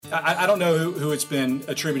I don't know who it's been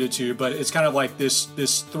attributed to, but it's kind of like this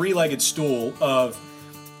three-legged stool of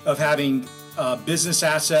having business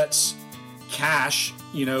assets, cash,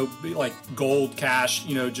 like gold, cash,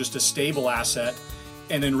 just a stable asset,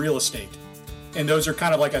 and then real estate. And those are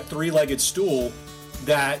kind of like a three-legged stool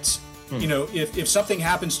that, if something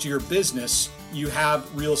happens to your business, you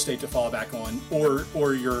have real estate to fall back on,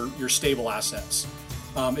 or your stable assets.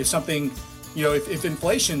 If something, if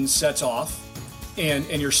inflation sets off,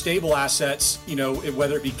 and your stable assets,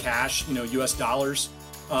 whether it be cash, U.S. dollars,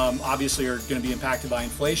 obviously are going to be impacted by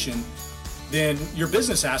inflation, then your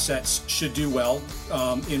business assets should do well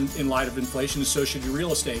in light of inflation, and so should your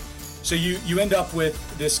real estate. So you end up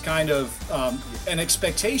with this kind of an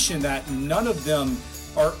expectation that none of them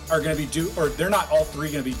are going to be or they're not all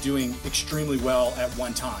three going to be doing extremely well at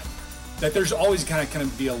one time. That there's always kind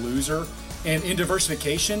of be a loser, and in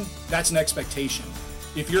diversification, that's an expectation.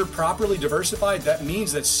 If you're properly diversified, that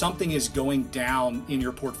means that something is going down in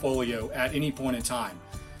your portfolio at any point in time.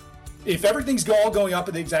 If everything's all going up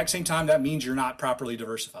at the exact same time, that means you're not properly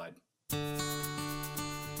diversified.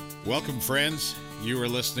 Welcome, friends. You are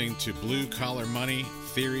listening to Blue Collar Money,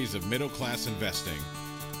 Theories of Middle Class Investing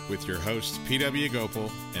with your hosts, P.W.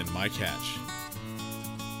 Gopal and Mike Hatch.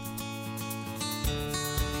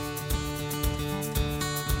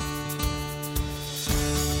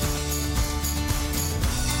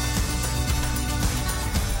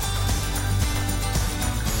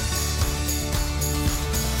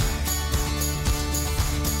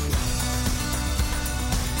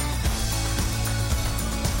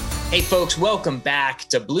 Hey folks, welcome back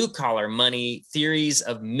to Blue Collar Money, Theories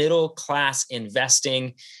of Middle Class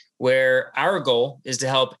Investing, where our goal is to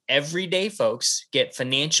help everyday folks get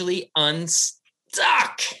financially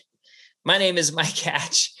unstuck. My name is Mike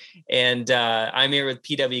Hatch, and I'm here with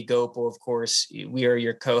P.W. Gopal. Of course, we are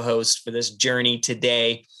your co-host for this journey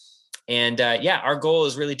today. And our goal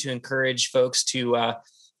is really to encourage folks to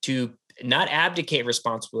not abdicate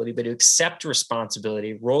responsibility, but to accept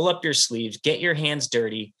responsibility, roll up your sleeves, get your hands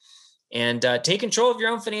dirty, and take control of your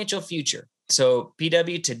own financial future. So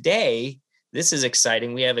PW, today, this is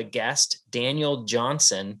exciting. We have a guest, Daniel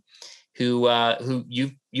Johnson, who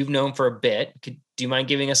you've known for a bit. Do you mind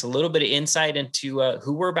giving us a little bit of insight into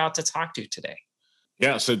who we're about to talk to today?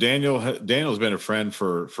 Yeah, so Daniel's been a friend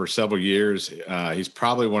for several years. He's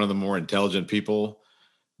probably one of the more intelligent people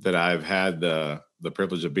that I've had the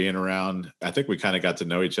privilege of being around. I think we kind of got to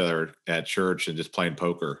know each other at church and just playing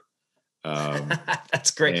poker.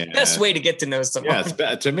 That's great. Best way to get to know someone.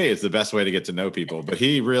 Yeah, to me, it's the best way to get to know people. But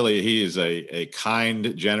he is a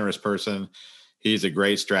kind, generous person. He's a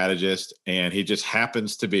great strategist, and he just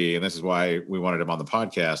happens to be, and this is why we wanted him on the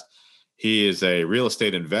podcast. He is a real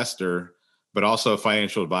estate investor, but also a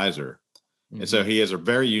financial advisor. Mm-hmm. And so he has a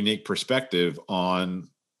very unique perspective on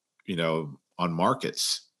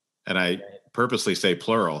markets. And I purposely say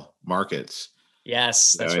plural markets.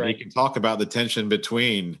 Yes, that's right. He can talk about the tension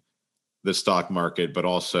between the stock market, but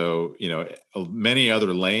also, many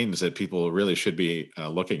other lanes that people really should be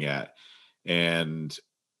looking at. And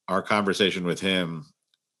our conversation with him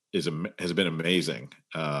has been amazing.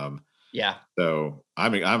 So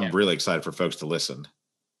I'm really excited for folks to listen.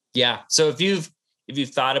 Yeah. So if you've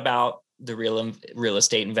thought about the real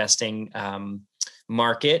estate investing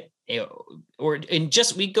market,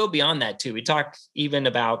 we go beyond that too. We talk even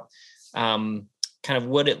about kind of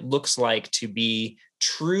what it looks like to be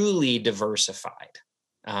truly diversified.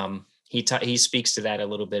 He speaks to that a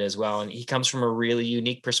little bit as well. And he comes from a really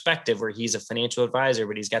unique perspective where he's a financial advisor,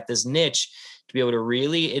 but he's got this niche to be able to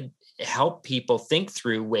really help people think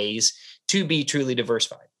through ways to be truly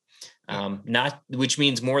diversified. Which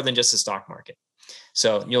means more than just the stock market.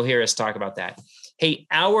 So you'll hear us talk about that. Hey,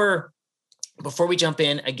 before we jump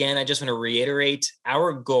in, again, I just want to reiterate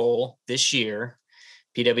our goal this year.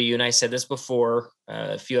 PW and I said this before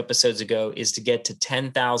a few episodes ago, is to get to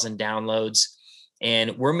 10,000 downloads,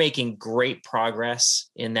 and we're making great progress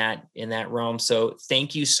in that realm. So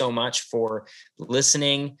thank you so much for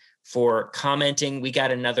listening, for commenting. We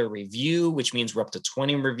got another review, which means we're up to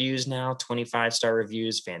 20 reviews now, 25-star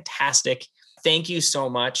reviews. Fantastic. Thank you so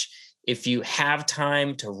much. If you have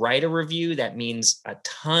time to write a review, that means a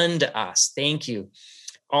ton to us. Thank you.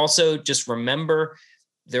 Also, just remember,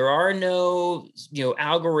 there are no,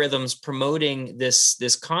 algorithms promoting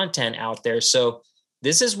this content out there. So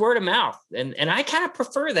this is word of mouth. And I kind of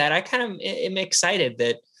prefer that. I kind of am excited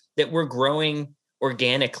that we're growing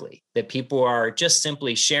organically, that people are just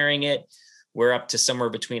simply sharing it. We're up to somewhere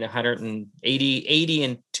between 80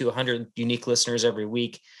 and to 100 unique listeners every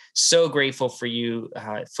week. So grateful for you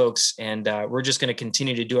folks. And we're just going to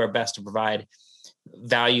continue to do our best to provide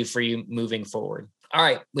value for you moving forward. All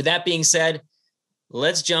right. With that being said,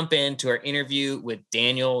 let's jump into our interview with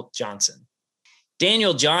Daniel Johnson.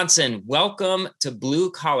 Daniel Johnson, welcome to Blue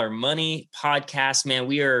Collar Money Podcast, man.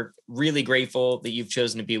 We are really grateful that you've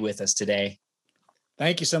chosen to be with us today.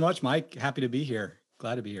 Thank you so much, Mike. Happy to be here.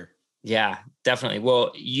 Glad to be here. Yeah, definitely.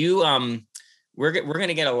 Well, you, we're going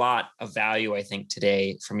to get a lot of value, I think,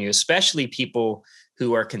 today from you, especially people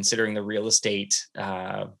who are considering the real estate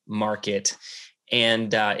market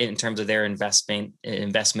and in terms of their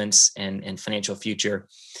investments and financial future.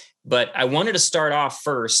 But I wanted to start off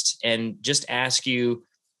first and just ask you,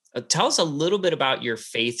 tell us a little bit about your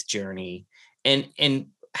faith journey and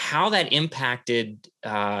how that impacted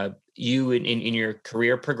you in your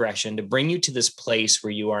career progression to bring you to this place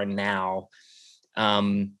where you are now,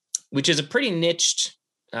 which is a pretty niched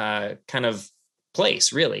kind of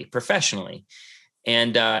place, really, professionally.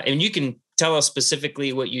 And you can tell us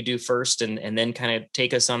specifically what you do first and then kind of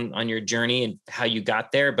take us on your journey and how you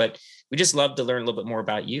got there. But we just love to learn a little bit more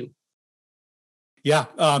about you. Yeah.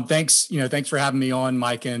 Thanks. Thanks for having me on,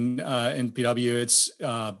 Mike and PW.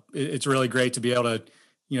 It's really great to be able to,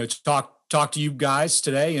 talk to you guys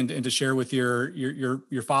today and to share with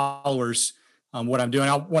your followers what I'm doing.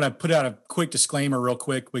 I want to put out a quick disclaimer real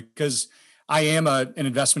quick because I am an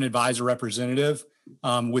investment advisor representative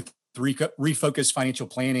with Refocus Financial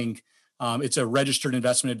Planning. It's a registered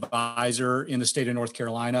investment advisor in the state of North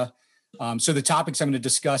Carolina. So the topics I'm going to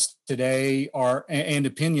discuss today and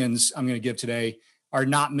opinions I'm going to give today are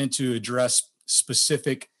not meant to address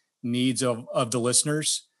specific needs of the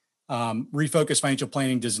listeners. Refocus Financial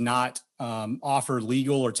Planning does not offer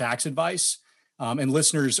legal or tax advice, and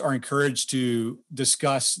listeners are encouraged to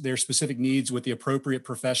discuss their specific needs with the appropriate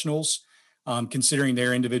professionals, considering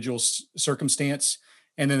their individual circumstance.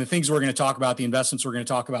 And then the things we're going to talk about, the investments we're going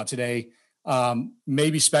to talk about today,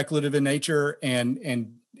 may be speculative in nature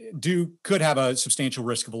and could have a substantial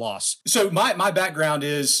risk of loss. So my background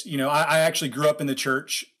is, I actually grew up in the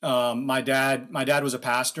church. My dad was a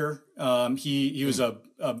pastor. He was a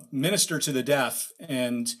minister to the deaf,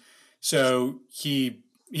 and so he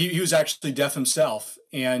was actually deaf himself.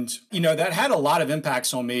 And that had a lot of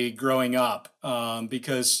impacts on me growing up,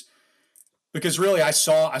 because really I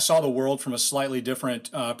saw the world from a slightly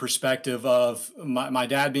different perspective of my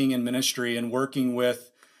dad being in ministry and working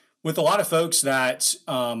with a lot of folks that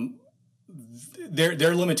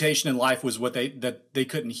their limitation in life was that they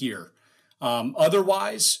couldn't hear.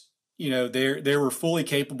 Otherwise, they were fully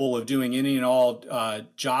capable of doing any and all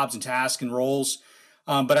jobs and tasks and roles.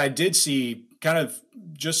 But I did see kind of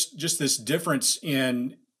just this difference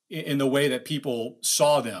in the way that people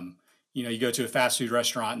saw them. You go to a fast food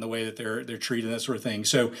restaurant and the way that they're treated, that sort of thing.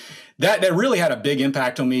 So that really had a big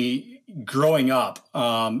impact on me growing up.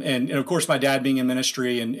 And of course, my dad being in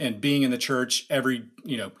ministry and being in the church every,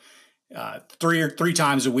 three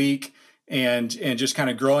times a week and just kind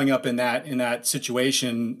of growing up in that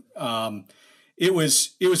situation. It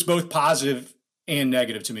was both positive and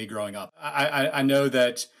negative to me growing up. I know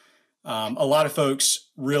that a lot of folks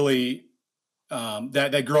really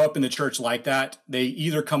that grow up in the church like that, they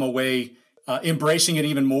either come away embracing it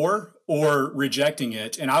even more or rejecting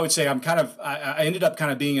it. And I would say I ended up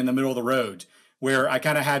kind of being in the middle of the road where I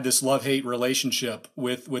kind of had this love-hate relationship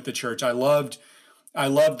with the church. I loved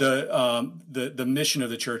the mission of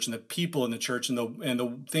the church and the people in the church and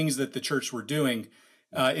the things that the church were doing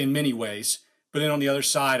in many ways. But then on the other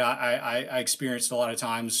side, I experienced a lot of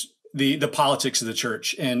times the politics of the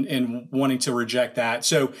church and wanting to reject that.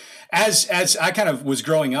 So as I kind of was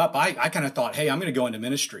growing up, I kind of thought, hey, I'm going to go into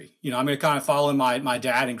ministry. I'm going to kind of follow my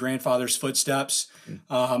dad and grandfather's footsteps.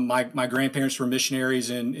 My grandparents were missionaries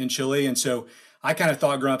in Chile. And so I kind of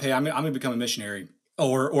thought growing up, hey, I'm going to become a missionary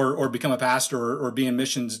or become a pastor or be in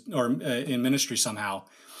missions or in ministry somehow.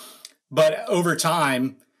 But over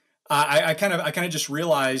time, I kind of just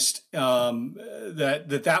realized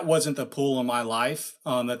that wasn't the pull in my life,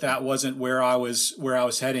 that wasn't where I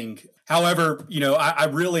was heading. However, I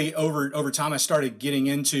really over time I started getting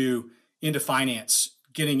into finance,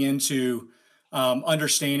 getting into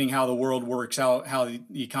understanding how the world works, how the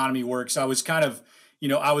economy works. I was kind of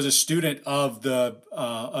I was a student of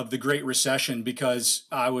the Great Recession because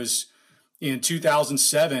I was. In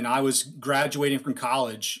 2007, I was graduating from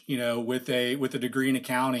college, with a degree in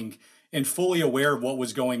accounting and fully aware of what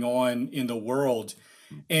was going on in the world.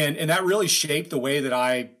 And that really shaped the way that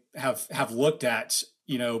I have looked at,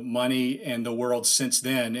 money and the world since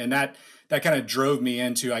then. And that kind of drove me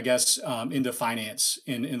into, I guess, into finance,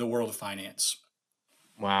 in the world of finance.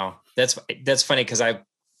 Wow. That's funny because I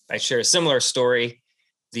share a similar story.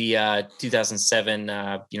 The 2007,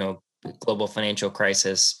 global financial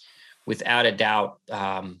crisis, without a doubt,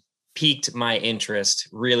 piqued my interest,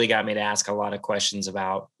 really got me to ask a lot of questions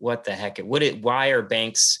about what the heck, why are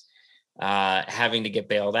banks having to get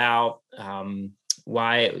bailed out?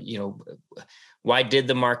 Why did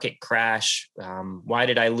the market crash? Why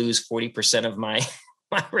did I lose 40% of my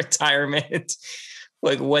retirement?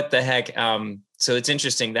 Like, what the heck? So it's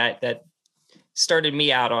interesting that started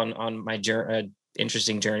me out on my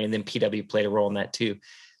interesting journey, and then PW played a role in that too.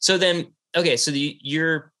 So then, okay, so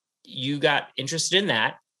you got interested in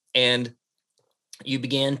that, and you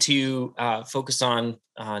began to focus on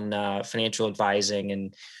financial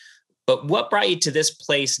advising. But what brought you to this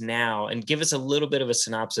place now? And give us a little bit of a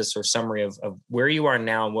synopsis or summary of where you are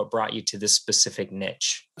now and what brought you to this specific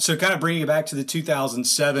niche. So kind of bringing it back to the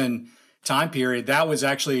 2007 time period, that was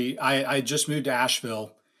actually, I just moved to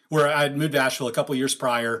Asheville, where I had moved to Asheville a couple of years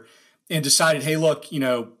prior, and decided, hey, look,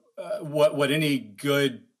 what any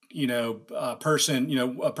good,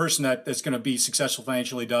 person, a person that's going to be successful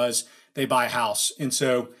financially does, they buy a house. And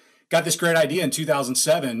so got this great idea in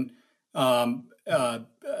 2007,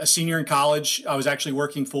 a senior in college. I was actually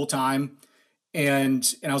working full time,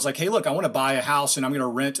 and I was like, hey, look, I want to buy a house, and I'm going to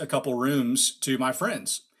rent a couple rooms to my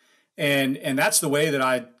friends. And that's the way that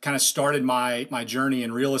I kind of started my journey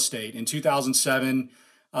in real estate in 2007.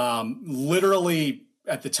 Literally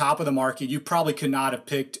at the top of the market. You probably could not have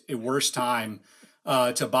picked a worse time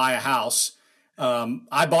to buy a house.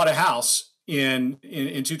 I bought a house in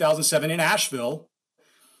 2007 in Asheville,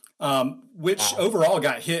 which overall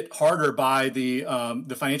got hit harder by the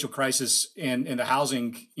financial crisis and the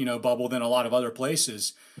housing bubble than a lot of other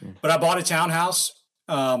places. But I bought a townhouse,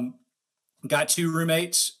 got 2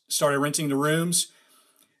 roommates, started renting the rooms.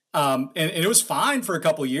 And it was fine for a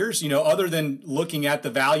couple of years, other than looking at the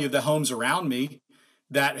value of the homes around me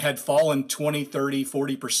that had fallen 20, 30,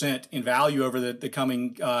 40% in value over the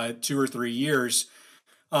coming 2 or 3 years.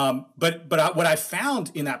 But what I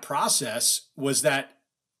found in that process was that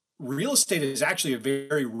real estate is actually a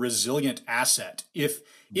very resilient asset if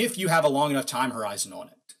you have a long enough time horizon on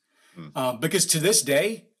it. Because to this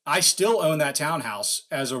day, I still own that townhouse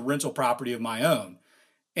as a rental property of my own.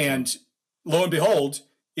 And lo and behold,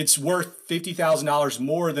 it's worth $50,000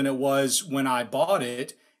 more than it was when I bought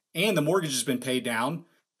it, and the mortgage has been paid down.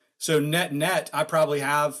 So net, I probably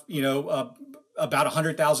have, about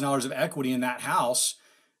 $100,000 of equity in that house,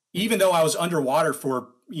 even though I was underwater for,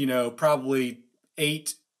 probably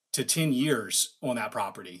 8 to 10 years on that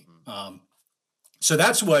property. So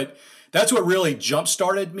that's what really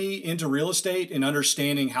jump-started me into real estate and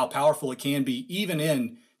understanding how powerful it can be, even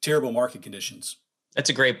in terrible market conditions. That's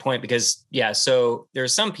a great point because, so there are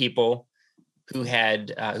some people who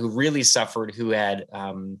had, who really suffered, who had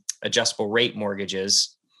adjustable rate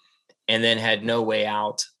mortgages and then had no way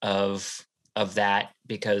out of that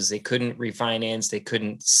because they couldn't refinance, they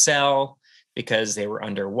couldn't sell because they were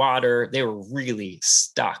underwater. They were really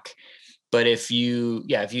stuck. But if you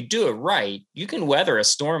do it right, you can weather a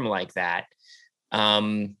storm like that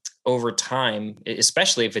over time,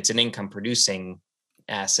 especially if it's an income producing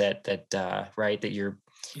asset that, that you're,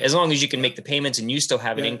 as long as you can make the payments and you still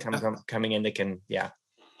have an income coming in that can, Yeah.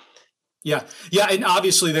 And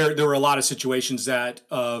obviously there were a lot of situations that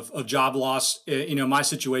of job loss. My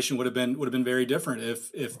situation would have been very different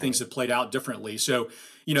if things had played out differently. So,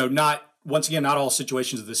 not all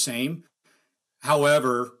situations are the same.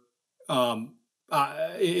 However,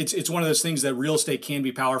 it's one of those things that real estate can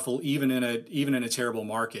be powerful even in a terrible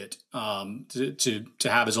market to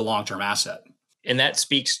have as a long-term asset. And that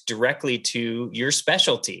speaks directly to your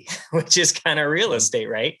specialty, which is kind of real estate,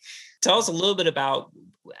 right? Tell us a little bit about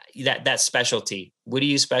that specialty. What do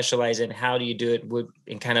you specialize in? How do you do it?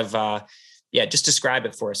 And kind of, just describe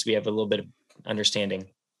it for us. So we have a little bit of understanding.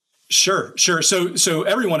 Sure. So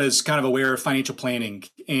everyone is kind of aware of financial planning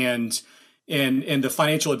and the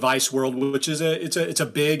financial advice world, which is it's a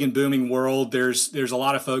big and booming world. There's a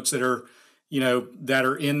lot of folks that are, that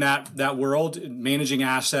are in that world, managing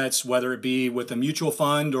assets, whether it be with a mutual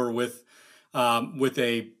fund or with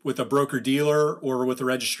a broker dealer or with a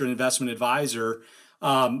registered investment advisor.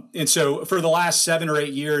 And so for the last 7 or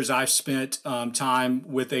 8 years, I've spent time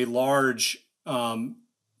with a large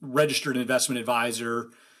registered investment advisor,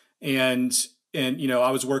 and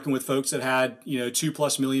I was working with folks that had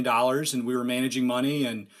 $2+ million, and we were managing money,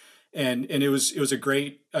 and it was a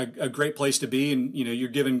great place to be, and you're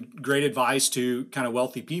giving great advice to kind of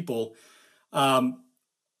wealthy people.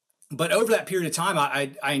 But over that period of time,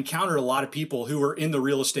 I encountered a lot of people who were in the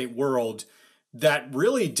real estate world that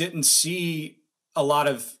really didn't see a lot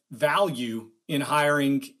of value in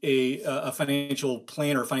hiring a financial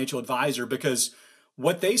planner, financial advisor, because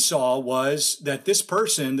what they saw was that this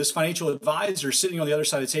person, this financial advisor sitting on the other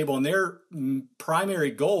side of the table, and their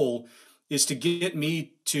primary goal is to get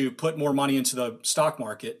me to put more money into the stock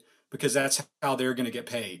market because that's how they're going to get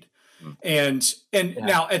paid. And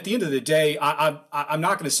now at the end of the day, I'm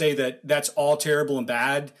not going to say that that's all terrible and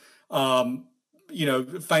bad.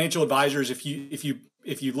 Financial advisors, if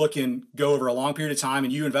you look and go over a long period of time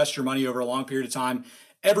and you invest your money over a long period of time,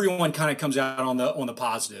 everyone kind of comes out on the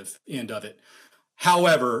positive end of it.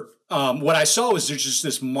 However, what I saw was there's just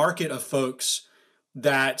this market of folks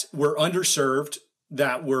that were underserved,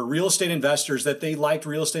 that were real estate investors, that they liked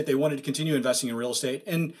real estate, they wanted to continue investing in real estate,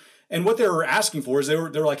 and what they were asking for is they were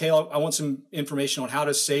like, hey, I want some information on how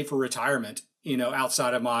to save for retirement,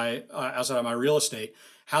 outside of my real estate.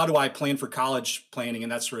 How do I plan for college planning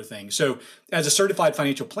and that sort of thing? So as a certified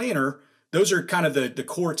financial planner, those are kind of the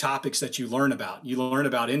core topics that you learn about. You learn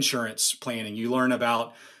about insurance planning. You learn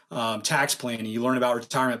about tax planning. You learn about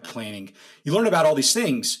retirement planning. You learn about all these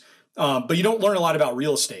things, but you don't learn a lot about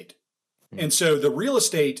real estate. And so the real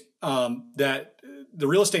estate knowledge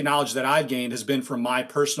that I've gained has been from my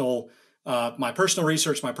personal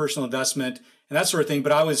research, my personal investment, and that sort of thing.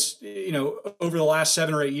 But I was, over the last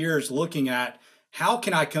 7 or 8 years looking at how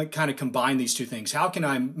can I kind of combine these two things? How can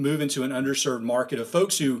I move into an underserved market of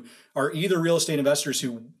folks who are either real estate investors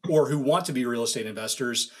who want to be real estate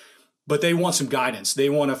investors, but they want some guidance. They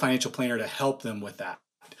want a financial planner to help them with that.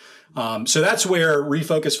 So that's where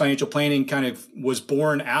Refocus Financial Planning kind of was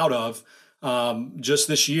born out of just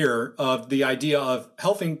this year, of the idea of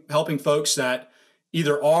helping folks that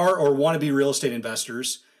either are or want to be real estate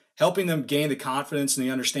investors, helping them gain the confidence and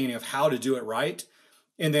the understanding of how to do it right,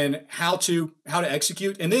 and then how to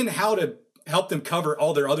execute, and then how to help them cover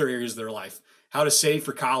all their other areas of their life, how to save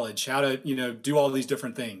for college, how to do all these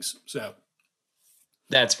different things. So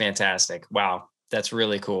that's fantastic. Wow, that's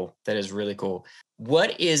really cool. That is really cool.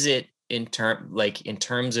 What is it in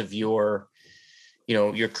terms of your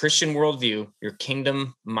your Christian worldview, your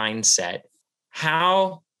kingdom mindset?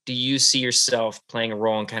 How do you see yourself playing a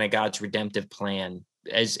role in kind of God's redemptive plan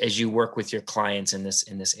as you work with your clients in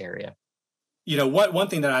this area? One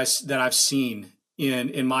thing that I've seen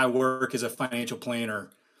in my work as a financial planner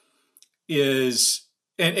is,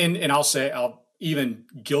 and I'll even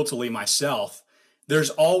guiltily myself,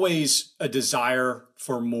 there's always a desire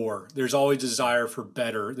for more. There's always a desire for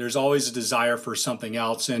better. There's always a desire for something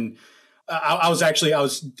else. And I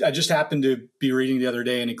just happened to be reading the other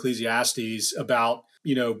day in Ecclesiastes about,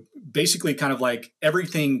 basically kind of like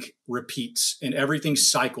everything repeats and everything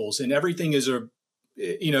cycles and everything is a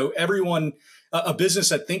business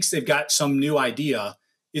that thinks they've got some new idea.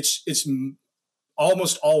 It's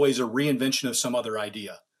almost always a reinvention of some other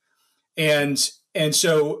idea. And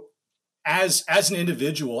so as an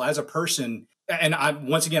individual, as a person, and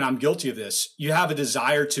I'm guilty of this, you have a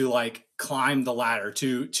desire to like climb the ladder,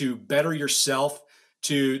 to better yourself,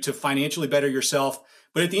 to financially better yourself.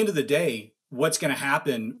 But at the end of the day, what's going to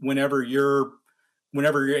happen whenever you're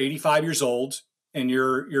 85 years old and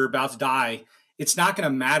you're about to die, it's not going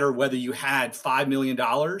to matter whether you had $5 million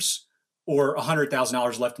or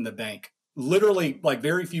 $100,000 left in the bank. Literally, like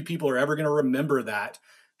very few people are ever going to remember that.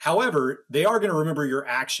 However, they are going to remember your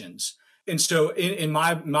actions. And so in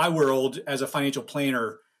my world as a financial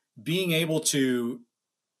planner, being able to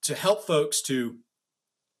help folks to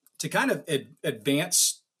kind of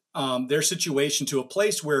advance their situation to a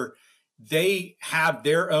place where they have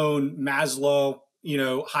their own Maslow,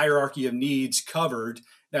 hierarchy of needs covered,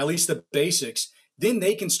 at least the basics, then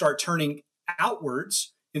they can start turning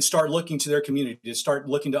outwards and start looking to their community, to start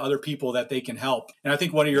looking to other people that they can help. And I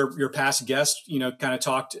think one of your past guests, kind of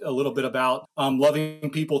talked a little bit about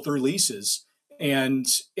loving people through leases and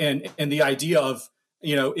the idea of,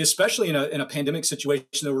 especially in a pandemic situation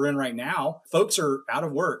that we're in right now, folks are out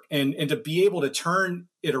of work, and to be able to turn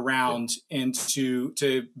it around and to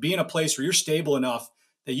be in a place where you're stable enough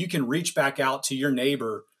that you can reach back out to your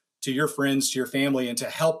neighbor, to your friends, to your family, and to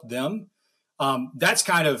help them. That's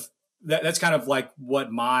kind of like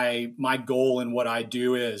what my goal and what I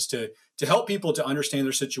do is to help people to understand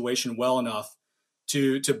their situation well enough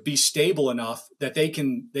to be stable enough that they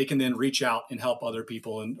can then reach out and help other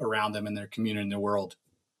people around them in their community, in their world.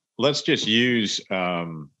 Let's just use,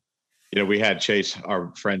 we had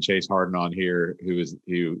our friend Chase Harden on here, who was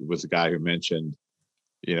the guy who mentioned,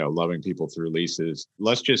 loving people through leases.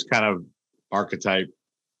 Let's just kind of archetype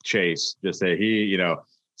Chase, just say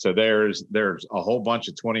so there's a whole bunch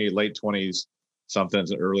of late 20s,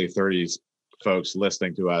 sometimes early 30s folks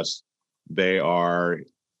listening to us. They are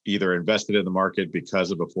either invested in the market because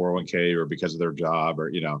of a 401k or because of their job,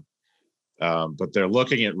 or but they're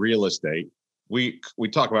looking at real estate. We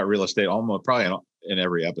talk about real estate almost probably in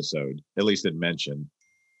every episode, at least in mention.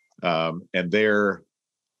 And they're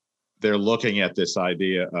looking at this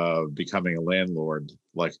idea of becoming a landlord.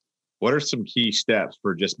 Like, what are some key steps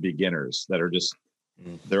for just beginners that are just,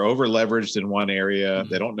 they're over leveraged in one area.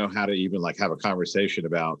 They don't know how to even like have a conversation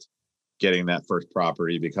about getting that first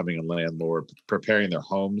property, becoming a landlord, preparing their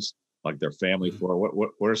homes, like their family for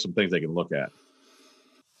what are some things they can look at?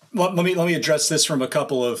 Well, let me address this from a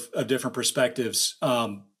couple of different perspectives.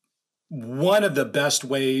 One of the best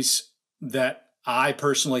ways that I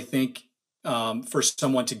personally think for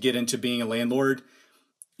someone to get into being a landlord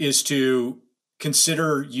is to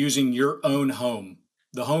consider using your own home,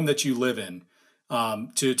 the home that you live in,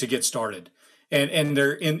 to get started. And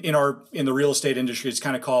they're in the real estate industry, it's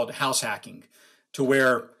kind of called house hacking, to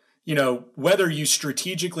where, you know, whether you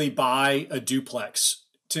strategically buy a duplex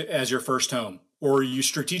as your first home, or you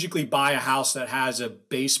strategically buy a house that has a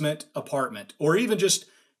basement apartment, or even just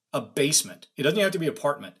a basement. It doesn't have to be an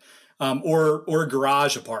apartment, or a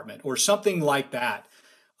garage apartment, or something like that.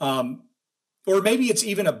 Or maybe it's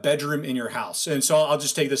even a bedroom in your house. And so I'll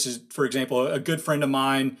just take this as, for example, a good friend of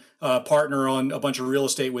mine, partner on a bunch of real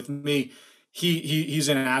estate with me. He's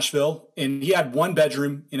in Asheville, and he had one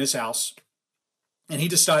bedroom in his house, and he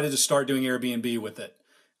decided to start doing Airbnb with it.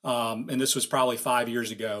 And this was probably 5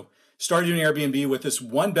 years ago. Started doing Airbnb with this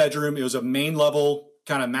one bedroom. It was a main level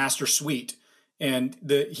kind of master suite, and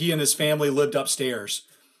he and his family lived upstairs.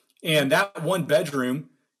 And that one bedroom,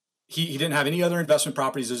 he didn't have any other investment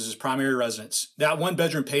properties as his primary residence. That one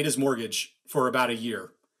bedroom paid his mortgage for about a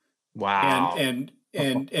year. Wow.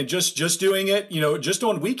 And just doing it, you know, just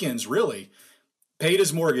on weekends, really paid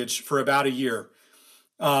his mortgage for about a year.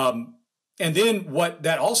 And then what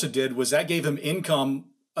that also did was that gave him income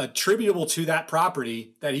attributable to that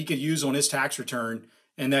property that he could use on his tax return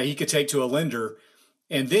and that he could take to a lender.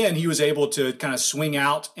 And then he was able to kind of swing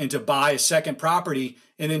out and to buy a second property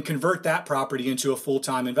and then convert that property into a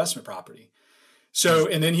full-time investment property. So,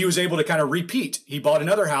 and then he was able to kind of repeat. He bought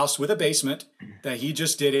another house with a basement that he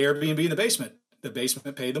just did Airbnb in the basement. The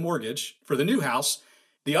basement paid the mortgage for the new house.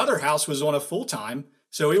 The other house was on a full-time.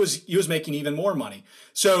 So he was making even more money.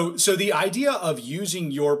 So the idea of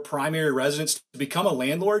using your primary residence to become a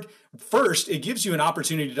landlord, first, it gives you an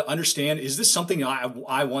opportunity to understand, is this something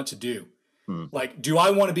I want to do? Like, do I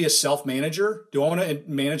want to be a self-manager? Do I want to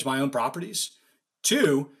manage my own properties?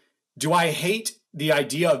 2, do I hate the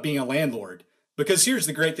idea of being a landlord? Because here's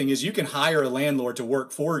the great thing is you can hire a landlord to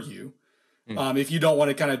work for you. If you don't want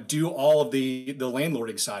to kind of do all of the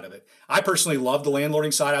landlording side of it. I personally love the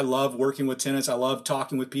landlording side. I love working with tenants. I love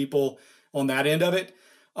talking with people on that end of it.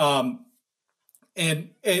 And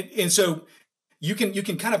so you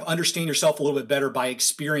can kind of understand yourself a little bit better by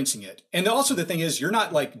experiencing it. And also the thing is, you're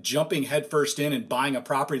not like jumping headfirst in and buying a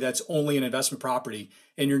property that's only an investment property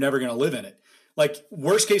and you're never going to live in it. Like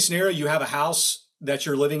worst case scenario, you have a house that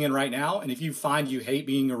you're living in right now. And if you find you hate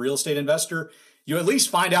being a real estate investor, you at least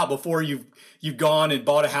find out before you've gone and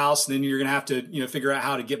bought a house, and then you're going to have to, you know, figure out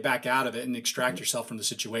how to get back out of it and extract yourself from the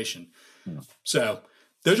situation. Yeah. So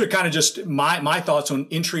those are kind of just my thoughts on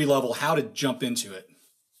entry level, how to jump into it.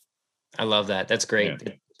 I love that. That's great.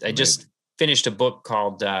 Yeah. I just finished a book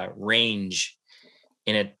called Range,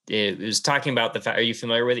 and it was talking about the fact. Are you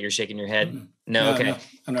familiar with it? You're shaking your head. Mm-hmm. No. Okay.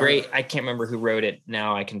 No, great. I can't remember who wrote it.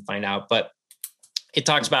 Now I can find out, but it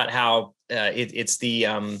talks about how it's the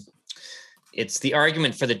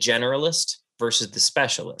argument for the generalist versus the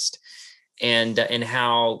specialist, and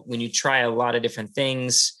how when you try a lot of different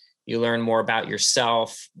things, you learn more about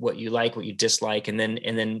yourself, what you like, what you dislike, and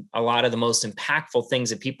then a lot of the most impactful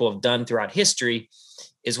things that people have done throughout history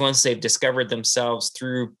is once they've discovered themselves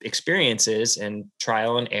through experiences and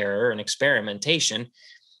trial and error and experimentation,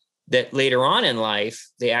 that later on in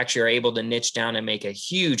life they actually are able to niche down and make a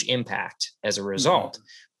huge impact as a result. Mm-hmm.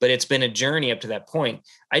 But it's been a journey up to that point.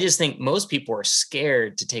 I just think most people are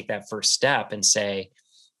scared to take that first step and say,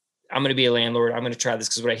 I'm going to be a landlord. I'm going to try this.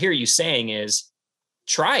 Because what I hear you saying is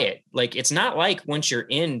try it. Like, it's not like once you're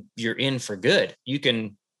in for good. You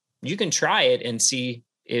can try it and see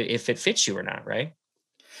if it fits you or not. Right.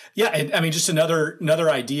 Yeah. And I mean, just another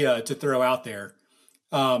idea to throw out there.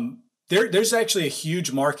 There's actually a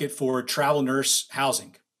huge market for travel nurse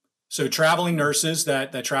housing. So traveling nurses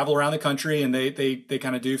that travel around the country and they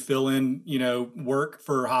kind of do fill in, you know, work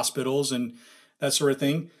for hospitals and that sort of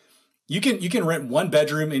thing. You can rent one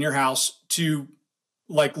bedroom in your house to,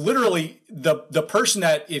 like, literally the person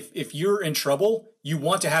that if you're in trouble, you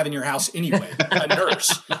want to have in your house anyway, a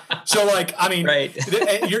nurse. So, like, I mean, right.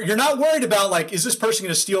 You're not worried about, like, is this person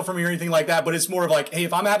going to steal from me or anything like that? But it's more of like, hey,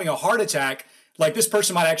 if I'm having a heart attack, like, this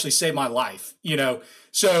person might actually save my life, you know?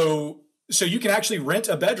 So So you can actually rent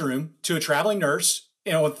a bedroom to a traveling nurse,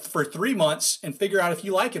 for 3 months and figure out if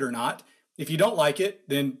you like it or not. If you don't like it,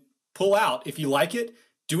 then pull out. If you like it,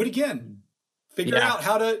 do it again. Figure out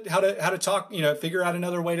how to talk, figure out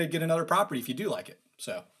another way to get another property if you do like it.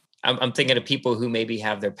 So I'm thinking of people who maybe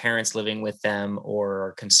have their parents living with them or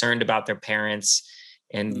are concerned about their parents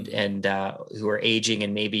and who are aging,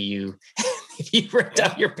 and maybe you rent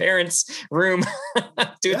out your parents' room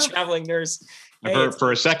to a traveling nurse. Hey,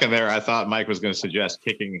 for a second there, I thought Mike was going to suggest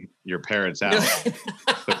kicking your parents out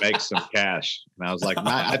to make some cash. And I was like,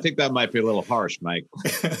 I think that might be a little harsh, Mike.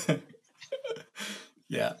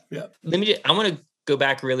 Yeah. I want to go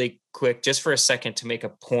back really quick just for a second to make a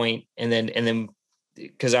point, and then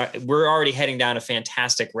because we're already heading down a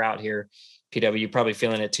fantastic route here, PW. You're probably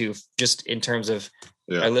feeling it too, just in terms of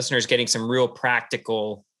our listeners getting some real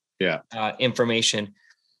practical information.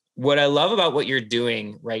 What I love about what you're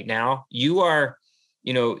doing right now, you are,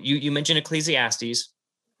 you mentioned Ecclesiastes.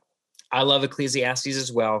 I love Ecclesiastes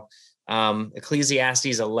as well.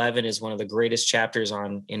 Ecclesiastes 11 is one of the greatest chapters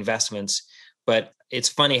on investments, but it's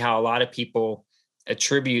funny how a lot of people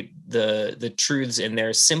attribute the truths in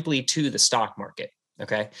there simply to the stock market.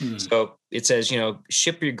 Okay. So it says,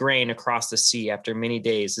 ship your grain across the sea after many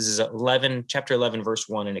days. This is chapter 11, verse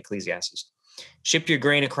 1 in Ecclesiastes. Ship your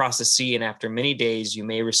grain across the sea, and after many days, you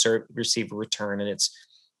may receive a return. And it's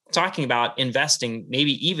talking about investing,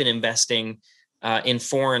 maybe even investing in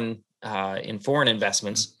foreign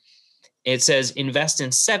investments. It says, invest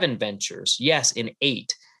in 7 ventures. Yes, in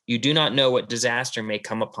 8. You do not know what disaster may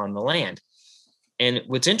come upon the land. And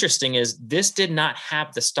what's interesting is this did not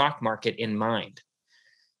have the stock market in mind.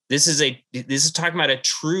 This is talking about a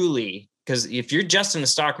truly, because if you're just in the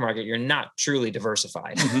stock market, you're not truly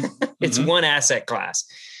diversified. It's one asset class.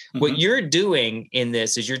 What you're doing in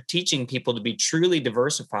this is you're teaching people to be truly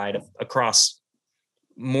diversified across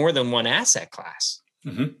more than one asset class.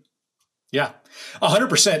 Yeah,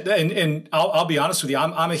 100%. And I'll be honest with you.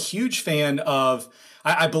 I'm a huge fan of,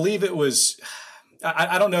 I believe it was,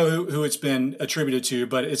 I don't know who it's been attributed to,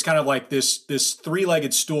 but it's kind of like this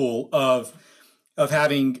 3-legged stool of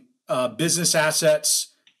having business assets,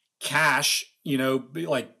 cash,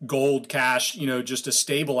 like gold, cash, just a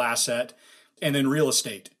stable asset, and then real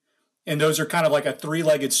estate. And those are kind of like a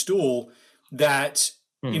 3-legged stool that,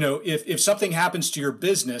 if something happens to your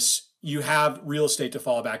business, you have real estate to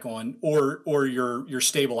fall back on, or your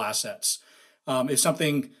stable assets. If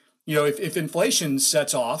something, if inflation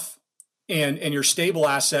sets off and your stable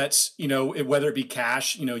assets, whether it be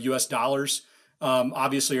cash, US dollars,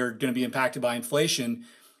 obviously are going to be impacted by inflation,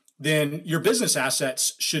 then your business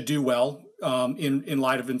assets should do well in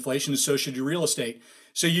light of inflation, and so should your real estate.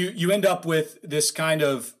 So you end up with this kind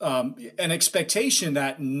of an expectation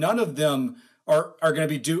that none of them are going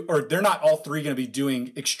to be or they're not all 3 going to be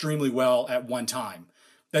doing extremely well at one time.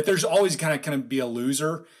 That there's always kind of be a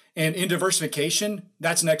loser. And in diversification,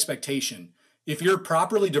 that's an expectation. If you're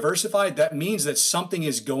properly diversified, that means that something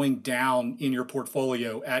is going down in your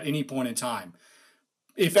portfolio at any point in time.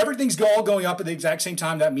 If everything's all going up at the exact same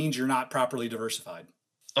time, that means you're not properly diversified.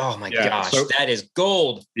 Oh my gosh, that is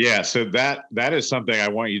gold. Yeah, so that is something I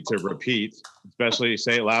want you to repeat, especially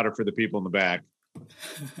say it louder for the people in the back,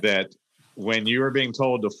 that when you are being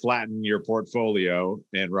told to flatten your portfolio,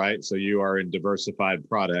 so you are in diversified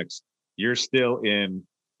products, you're still in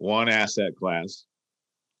one asset class,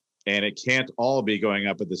 and it can't all be going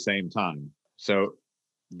up at the same time. So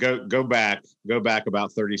go back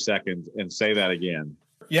about 30 seconds and say that again.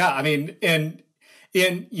 Yeah, I mean, and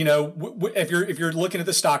if you're looking at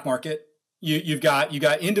the stock market, you've got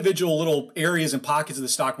individual little areas and pockets of the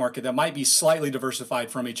stock market that might be slightly diversified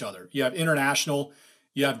from each other. You have international,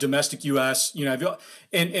 you have domestic U.S.,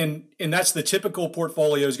 and that's the typical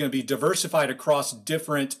portfolio is going to be diversified across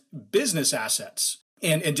different business assets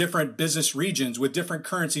and different business regions with different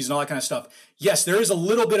currencies and all that kind of stuff. Yes, there is a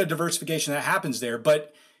little bit of diversification that happens there,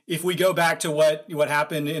 but if we go back to what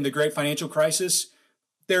happened in the great financial crisis,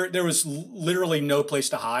 there was literally no place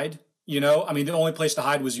to hide. The only place to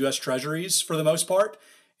hide was U.S. Treasuries for the most part,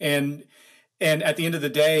 and at the end of the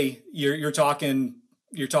day, you're talking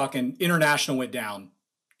international went down.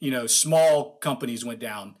 Small companies went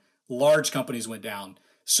down, large companies went down.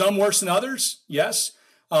 Some worse than others, yes.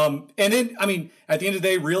 And then, at the end of the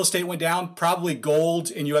day, real estate went down. Probably gold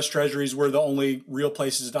and U.S. Treasuries were the only real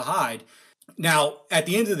places to hide. Now, at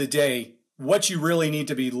the end of the day, what you really need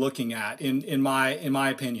to be looking at, in my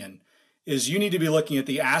opinion, is you need to be looking at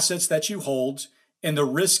the assets that you hold and the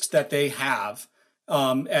risks that they have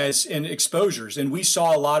as in exposures. And we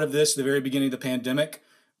saw a lot of this at the very beginning of the pandemic,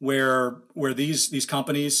 where these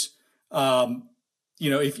companies,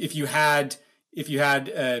 if you had if you had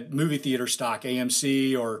a movie theater stock,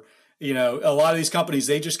 AMC, or a lot of these companies,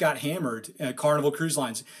 they just got hammered. Carnival Cruise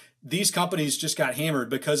Lines, these companies just got hammered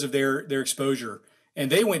because of their exposure,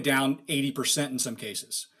 and they went down 80% in some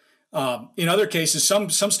cases. In other cases, some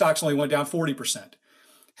stocks only went down 40%.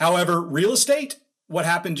 However, real estate, what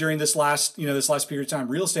happened during this last period of time,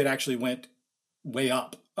 real estate actually went way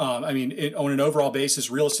up. On an overall basis,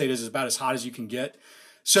 real estate is about as hot as you can get.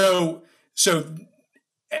 So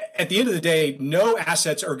at the end of the day, no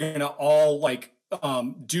assets are going to all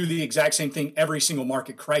do the exact same thing every single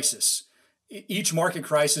market crisis. Each market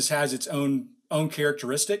crisis has its own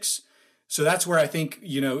characteristics. So that's where I think,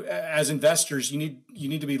 as investors, you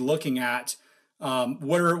need to be looking at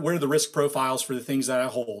what are the risk profiles for the things that I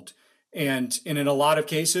hold. And in a lot of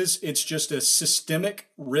cases, it's just a systemic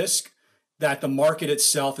risk that the market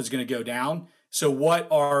itself is going to go down. So what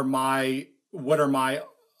are my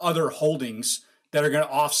other holdings that are going to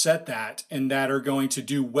offset that and that are going to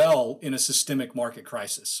do well in a systemic market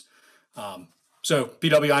crisis? So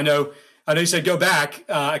PW, I know you said go back.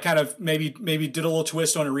 I kind of maybe did a little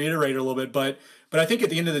twist on it, reiterate it a little bit, but I think at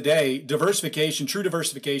the end of the day, true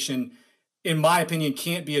diversification, in my opinion,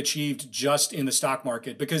 can't be achieved just in the stock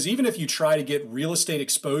market, because even if you try to get real estate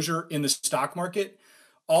exposure in the stock market,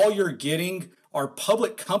 all you're getting are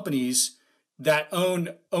public companies that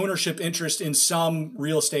own ownership interest in some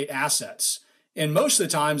real estate assets. And most of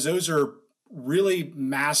the times those are really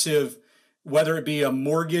massive, whether it be a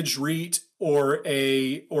mortgage REIT or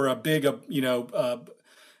a big,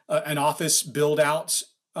 an office build out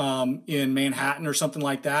in Manhattan or something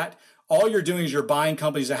like that. All you're doing is you're buying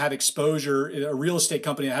companies that have exposure, a real estate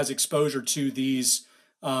company that has exposure to these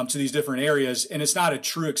different areas. And it's not a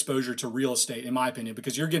true exposure to real estate, in my opinion,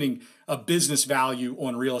 because you're getting a business value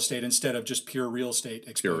on real estate instead of just pure real estate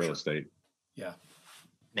exposure. Pure real estate. Yeah.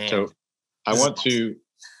 Man. So I want to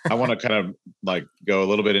kind of go a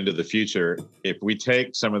little bit into the future. If we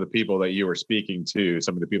take some of the people that you were speaking to,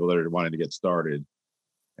 some of the people that are wanting to get started,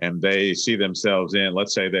 and they see themselves in,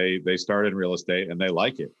 let's say they started in real estate and they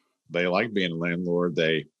like it. They like being a landlord.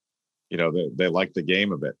 They like the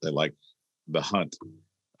game of it. They like the hunt.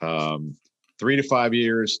 3 to 5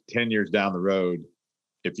 years, 10 years down the road,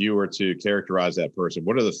 if you were to characterize that person,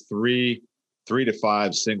 what are the three to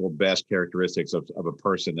five single best characteristics of a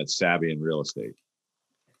person that's savvy in real estate?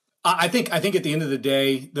 I think at the end of the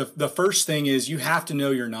day, the first thing is you have to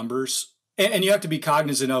know your numbers, and you have to be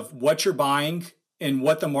cognizant of what you're buying and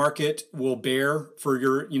what the market will bear for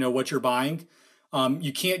your, what you're buying.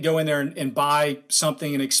 You can't go in there and buy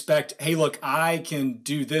something and expect, hey, look, I can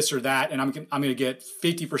do this or that, and I'm going to get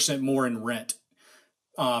 50% more in rent.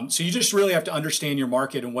 So you just really have to understand your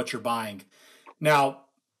market and what you're buying. Now,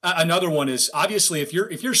 another one is obviously if you're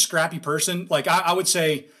a scrappy person, like I would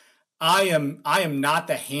say, I am not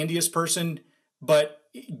the handiest person, but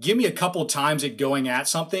give me a couple of times at going at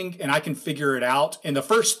something and I can figure it out. And the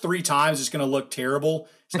first 3 times it's going to look terrible.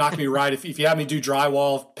 It's not going to be right. If you have me do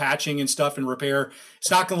drywall patching and stuff and repair, it's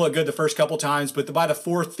not going to look good the first couple of times. But by the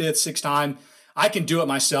 4th, 5th, 6th time, I can do it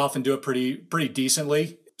myself and do it pretty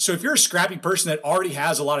decently. So if you're a scrappy person that already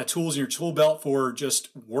has a lot of tools in your tool belt for just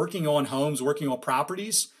working on homes, working on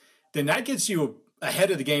properties, then that gets you ahead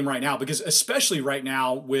of the game right now. Because especially right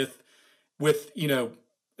now with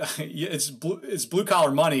it's blue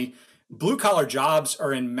collar money, blue collar jobs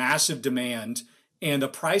are in massive demand, and the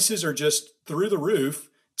prices are just through the roof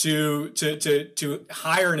to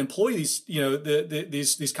hire and employ these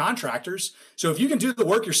these contractors. So if you can do the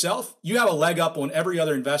work yourself, you have a leg up on every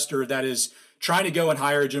other investor that is trying to go and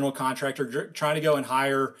hire a general contractor, trying to go and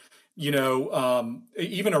hire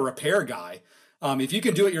even a repair guy. If you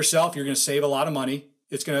can do it yourself, you're going to save a lot of money.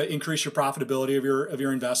 It's going to increase your profitability of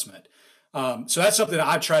your investment. So that's something that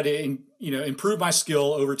I've tried to improve my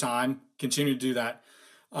skill over time. Continue to do that.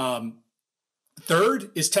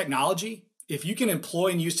 Third is technology. If you can employ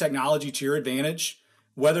and use technology to your advantage,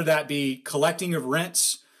 whether that be collecting of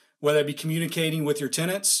rents, whether it be communicating with your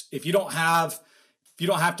tenants, if you don't have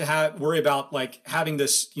to worry about like having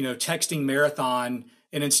this texting marathon,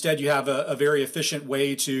 and instead you have a very efficient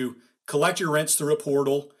way to collect your rents through a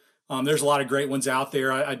portal. There's a lot of great ones out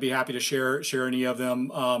there. I'd be happy to share any of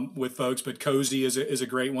them with folks, but Cozy is a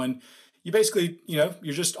great one. You basically, you're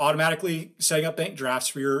just automatically setting up bank drafts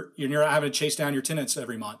for you're not having to chase down your tenants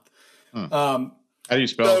every month. How do you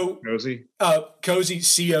spell Cozy? Cozy,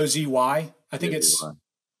 COZY. I think it's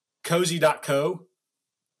cozy.co.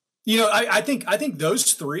 I think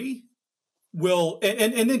those 3 will,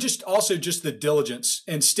 and then just also just the diligence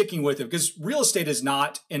and sticking with it, because real estate is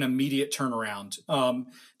not an immediate turnaround.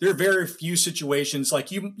 There are very few situations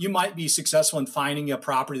like you might be successful in finding a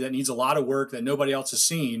property that needs a lot of work that nobody else has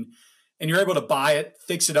seen. and you're able to buy it,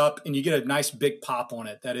 fix it up, and you get a nice big pop on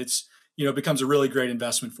it, that it's, becomes a really great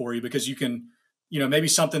investment for you, because you can, maybe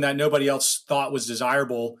something that nobody else thought was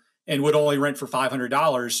desirable and would only rent for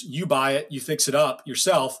 $500, you buy it, you fix it up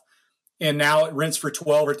yourself, and now it rents for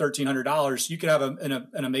 $1,200 or $1,300. You could have an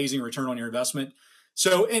amazing return on your investment.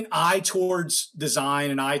 So an eye towards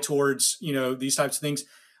design, an eye towards, these types of things.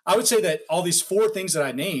 I would say that all these 4 things that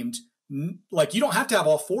I named, like, you don't have to have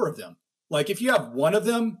all 4 of them. Like, if you have one of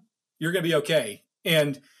them, you're going to be okay.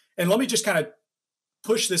 And let me just kind of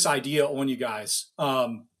push this idea on you guys.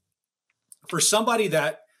 For somebody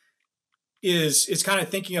that is kind of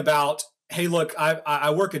thinking about, hey, look,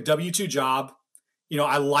 I work a W-2 job.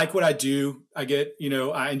 I like what I do. I get,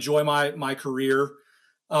 I enjoy my career.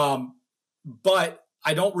 But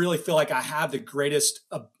I don't really feel like I have the greatest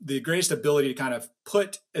ability to kind of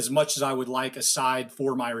put as much as I would like aside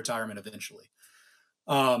for my retirement eventually.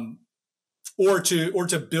 Or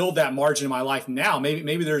to build that margin in my life now.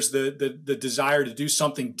 Maybe there's the desire to do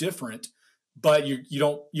something different, but you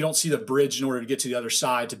don't see the bridge in order to get to the other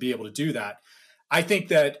side to be able to do that. I think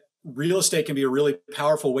that real estate can be a really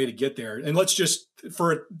powerful way to get there. And let's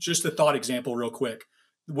for a thought example real quick,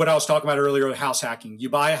 what I was talking about earlier, house hacking. You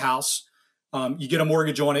buy a house, you get a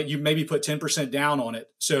mortgage on it, you maybe put 10% down on it.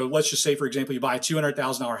 So let's just say, for example, you buy a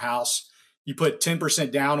 $200,000 house, you put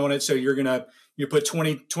 10% down on it. So you put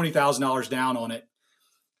 $20,000 down on it.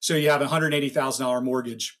 So you have a $180,000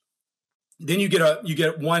 mortgage. Then you get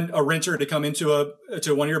a renter to come into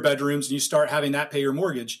one of your bedrooms, and you start having that pay your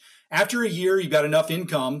mortgage. After a year, you've got enough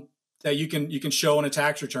income that you can show on a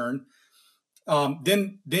tax return.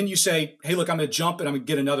 Then you say, hey, look, I'm going to jump and I'm going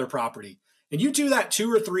to get another property. And you do that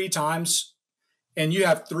 2 or 3 times, and you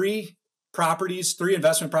have 3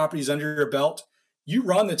 investment properties under your belt. You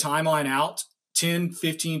run the timeline out 10,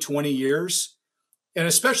 15, 20 years. And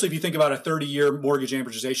especially if you think about a 30-year mortgage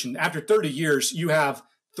amortization, after 30 years, you have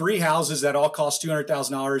 3 houses that all cost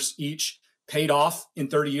 $200,000 each paid off in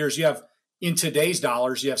 30 years. You have, in today's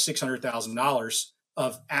dollars, you have $600,000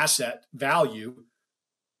 of asset value.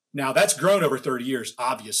 Now that's grown over 30 years.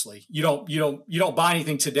 Obviously, you don't buy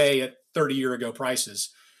anything today at 30-year ago prices.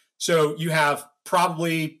 So you have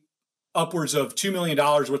probably upwards of $2 million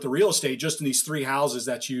worth of real estate just in these 3 houses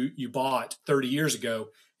that you bought 30 years ago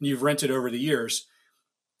and you've rented over the years.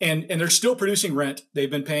 And they're still producing rent. They've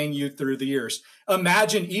been paying you through the years.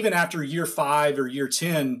 Imagine even after year 5 or year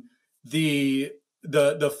 10, the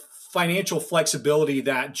financial flexibility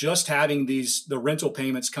that just having the rental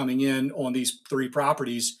payments coming in on these 3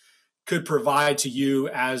 properties could provide to you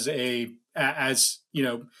as in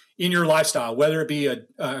your lifestyle, whether it be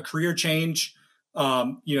a career change,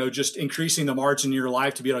 just increasing the margin in your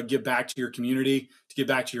life to be able to give back to your community, to give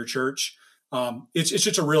back to your church. It's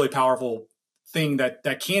just a really powerful thing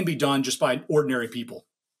that can be done just by ordinary people.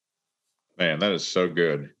 Man, that is so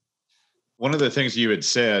good. One of the things you had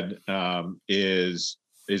said is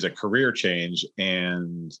a career change.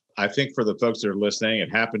 And I think for the folks that are listening, it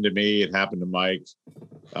happened to me, it happened to Mike.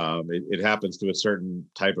 It happens to a certain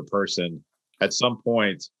type of person. At some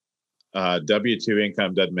point, W-2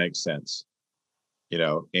 income doesn't make sense,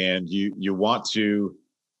 and you want to,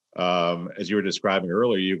 as you were describing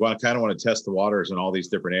earlier, you kind of want to test the waters in all these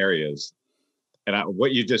different areas. And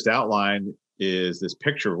what you just outlined is this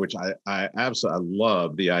picture, which I absolutely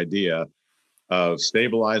love the idea of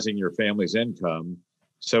stabilizing your family's income.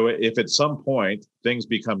 So if at some point things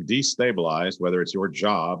become destabilized, whether it's your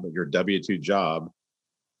job, your W-2 job,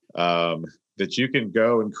 that you can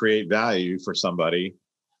go and create value for somebody,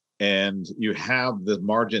 and you have the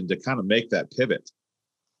margin to kind of make that pivot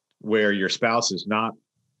where your spouse is not,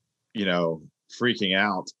 freaking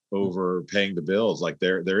out over paying the bills. Like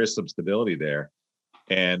there is some stability there.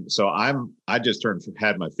 And so I just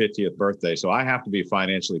had my 50th birthday. So I have to be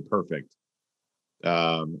financially perfect.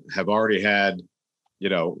 Have already had,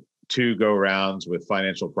 2 go rounds with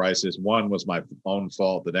financial crisis. One was my own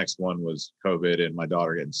fault. The next one was COVID and my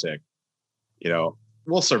daughter getting sick.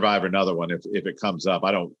 We'll survive another one if it comes up.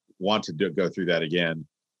 I don't want to go through that again.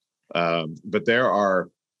 But there are,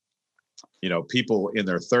 people in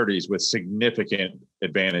their 30s with significant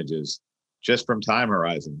advantages just from time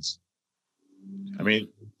horizons. I mean,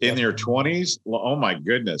 in your 20s, oh my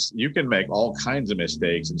goodness, you can make all kinds of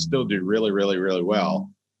mistakes and still do really, really, really well.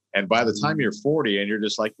 And by the time you're 40 and you're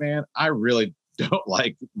just like, man, I really don't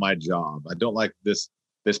like my job. I don't like this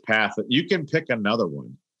path. You can pick another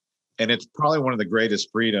one. And it's probably one of the greatest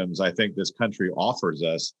freedoms I think this country offers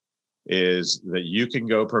us, is that you can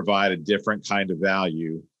go provide a different kind of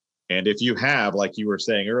value. And if you have, like you were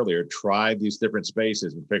saying earlier, tried these different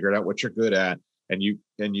spaces and figured out what you're good at, and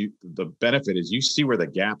the benefit is you see where the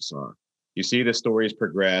gaps are. you see the stories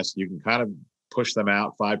progress, you can kind of push them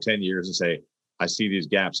out 5-10 years and say, I see these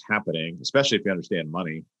gaps happening, especially if you understand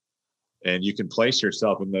money, and you can place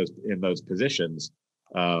yourself in those positions.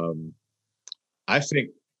 I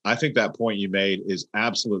think that point you made is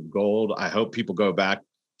absolute gold. I hope people go back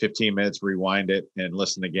 15 minutes, rewind it, and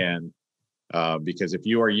listen again. Because if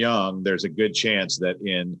you are young, there's a good chance that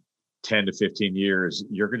in 10 to 15 years,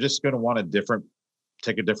 you're just going to want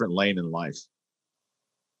take a different lane in life.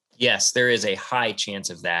 Yes, there is a high chance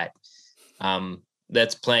of that.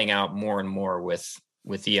 That's playing out more and more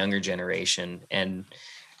with the younger generation, and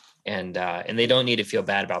they don't need to feel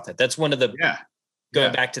bad about that. That's one of the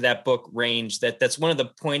going back to that book Range. That's one of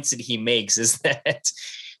the points that he makes, is that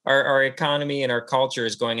our economy and our culture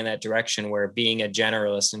is going in that direction where being a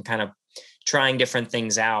generalist and kind of trying different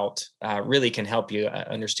things out really can help you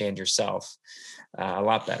understand yourself a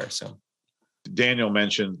lot better. So Daniel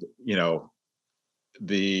mentioned,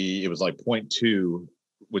 it was like 0.2,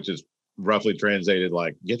 which is roughly translated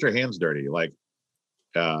like get your hands dirty, like,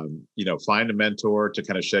 find a mentor to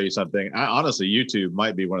kind of show you something. Honestly, YouTube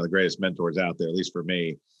might be one of the greatest mentors out there, at least for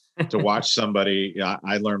me, to watch somebody.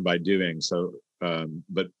 I learned by doing so,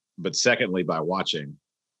 but secondly, by watching.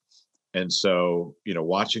 And so,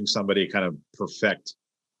 watching somebody kind of perfect,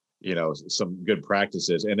 some good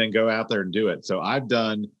practices and then go out there and do it. So I've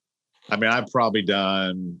probably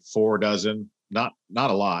done 4 dozen, not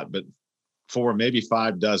a lot, but 4, maybe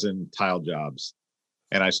 5 dozen tile jobs.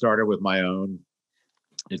 And I started with my own.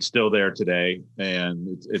 It's still there today.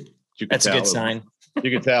 And that's a good sign.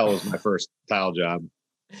 You can tell it was my first tile job.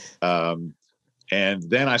 And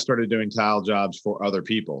then I started doing tile jobs for other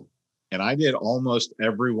people. And I did almost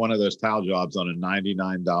every one of those tile jobs on a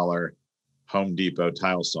 $99 Home Depot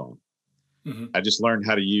tile saw. Mm-hmm. I just learned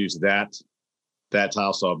how to use that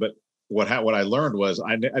tile saw. But what I learned was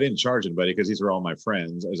I didn't charge anybody, because these are all my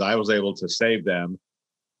friends, as I was able to save them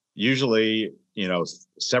usually,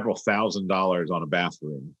 several $1,000s on a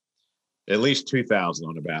bathroom, at least $2,000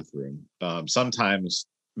 on a bathroom. Sometimes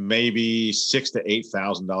maybe $6,000 to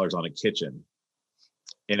 $8,000 on a kitchen.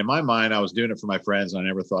 And in my mind, I was doing it for my friends, and I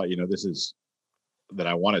never thought, this is that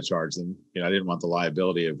I want to charge them. I didn't want the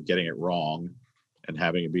liability of getting it wrong and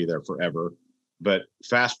having it be there forever. But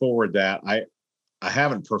fast forward that, I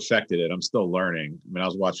haven't perfected it. I'm still learning. I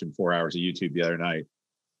was watching 4 hours of YouTube the other night,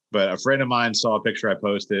 but a friend of mine saw a picture I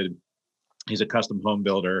posted. He's a custom home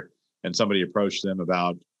builder, and somebody approached him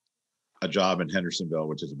about a job in Hendersonville,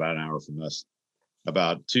 which is about an hour from us,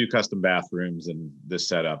 about 2 custom bathrooms and this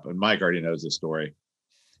setup. And Mike already knows this story.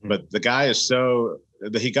 But the guy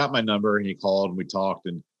he got my number and he called and we talked,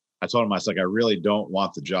 and I told him, I was like, I really don't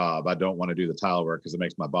want the job. I don't want to do the tile work because it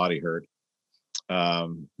makes my body hurt.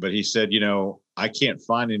 But he said, I can't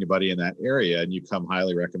find anybody in that area, and you come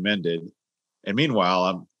highly recommended. And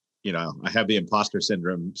meanwhile, I have the imposter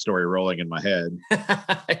syndrome story rolling in my head.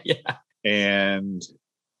 Yeah. And,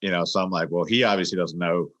 so I'm like, well, he obviously doesn't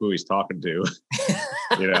know who he's talking to,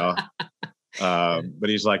 but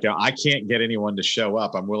he's like, I can't get anyone to show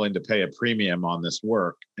up. I'm willing to pay a premium on this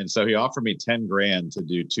work. And so he offered me $10,000 to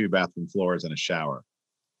do 2 bathroom floors and a shower,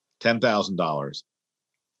 $10,000.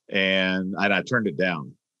 And I turned it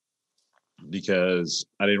down because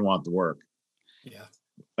I didn't want the work.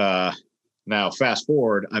 Yeah. Now fast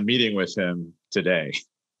forward, I'm meeting with him today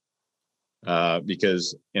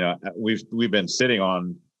because, we've been sitting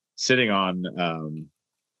on,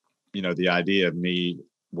 the idea of me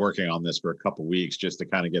working on this for a couple of weeks just to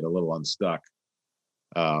kind of get a little unstuck.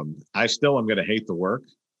 I still am going to hate the work,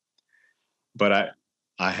 but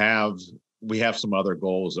we have some other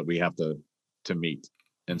goals that we have to meet.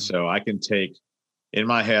 And so I can take, in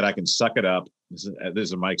my head, I can suck it up.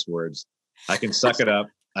 These are Mike's words. I can suck it up.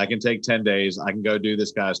 I can take 10 days. I can go do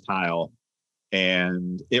this guy's tile,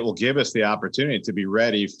 and it will give us the opportunity to be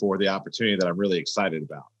ready for the opportunity that I'm really excited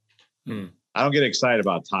about. I don't get excited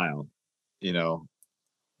about tile,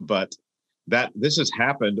 but this has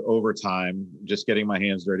happened over time, just getting my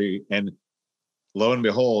hands dirty. And lo and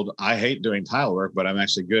behold, I hate doing tile work, but I'm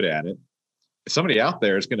actually good at it. Somebody out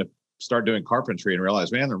there is going to start doing carpentry and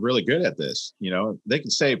realize, man, they're really good at this. They can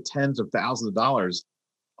save tens of thousands of dollars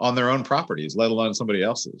on their own properties, let alone somebody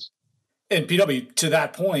else's. And PW, to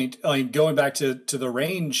that point, going back to the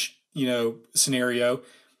Range, scenario,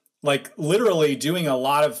 like literally doing a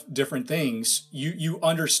lot of different things, you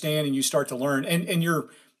understand and you start to learn, and you're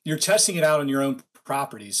testing it out on your own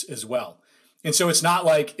properties as well. And so it's not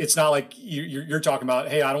like you're talking about,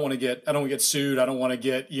 hey, I don't want to get sued. I don't want to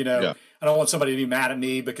get, I don't want somebody to be mad at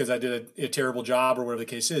me because I did a terrible job or whatever the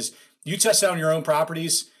case is. You test out on your own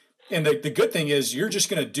properties. And the good thing is you're just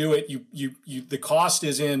going to do it. The cost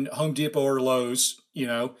is in Home Depot or Lowe's,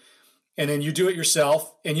 and then you do it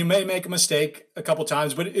yourself, and you may make a mistake a couple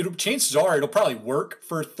times, but chances are it'll probably work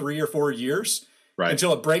for 3 or 4 years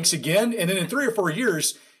until it breaks again. And then in 3 or 4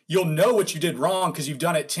 years, you'll know what you did wrong because you've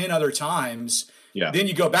done it 10 other times. Yeah. Then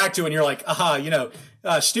you go back to it and you're like,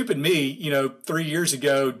 stupid me, 3 years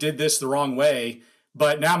ago did this the wrong way,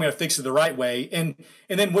 but now I'm going to fix it the right way. And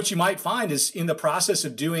then what you might find is in the process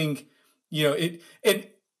of doing, it,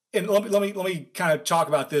 and let me kind of talk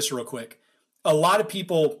about this real quick. A lot of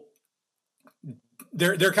people,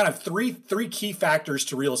 there are kind of three key factors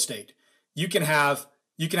to real estate. You can have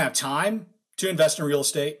time to invest in real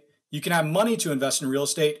estate. You can have money to invest in real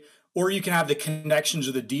estate, or you can have the connections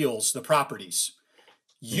of the deals, the properties.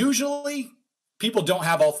 Usually people don't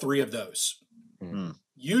have all three of those. Mm-hmm.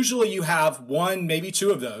 Usually you have one, maybe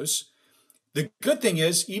two of those. The good thing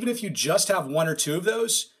is, even if you just have one or two of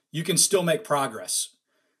those, you can still make progress.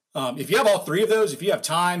 If you have all three of those, if you have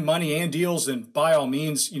time, money, and deals, then by all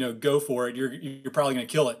means, go for it. You're probably going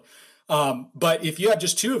to kill it. But if you have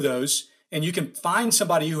just two of those, and you can find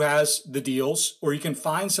somebody who has the deals, or you can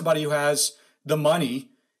find somebody who has the money,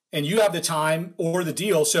 and you have the time or the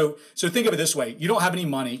deal. So think of it this way: you don't have any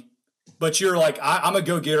money, but you're like, I'm a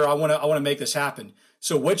go-getter. I want to make this happen.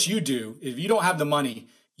 So what you do, if you don't have the money,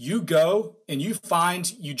 you go and you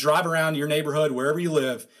drive around your neighborhood, wherever you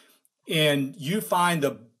live, and you find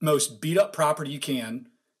the most beat up property you can.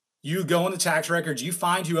 You go on the tax records, you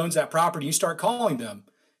find who owns that property, you start calling them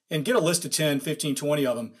and get a list of 10, 15, 20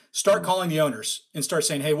 of them. Start calling the owners and start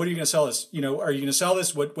saying, hey, what are you going to sell this? Are you going to sell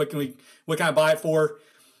this? What can I buy it for?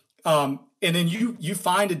 And then you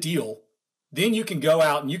find a deal. Then you can go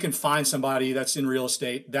out and you can find somebody that's in real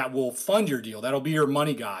estate that will fund your deal. That'll be your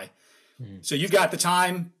money guy. Mm-hmm. So you've got the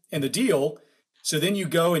time and the deal. So then you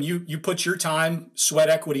go and you put your time, sweat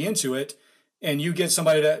equity into it, and you get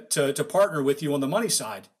somebody to partner with you on the money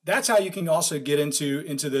side. That's how you can also get into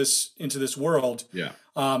this world. Yeah.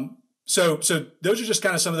 So those are just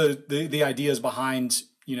kind of some of the ideas behind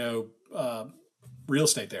real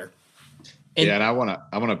estate there. And I want to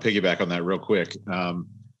piggyback on that real quick.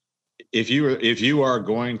 If you are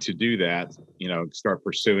going to do that, start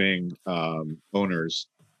pursuing owners,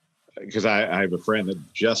 because I have a friend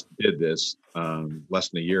that just did this less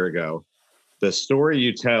than a year ago. The story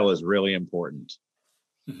you tell is really important.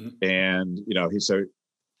 Mm-hmm. And,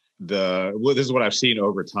 this is what I've seen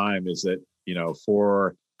over time is that,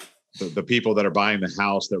 for the people that are buying the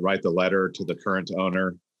house that write the letter to the current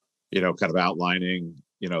owner, kind of outlining,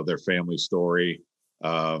 their family story,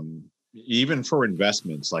 even for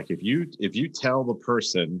investments, like if you tell the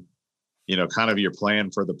person, kind of your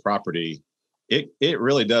plan for the property, it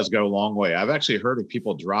really does go a long way. I've actually heard of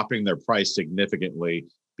people dropping their price significantly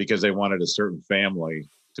because they wanted a certain family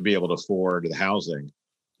to be able to afford the housing.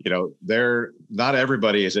 Not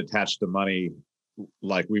everybody is attached to money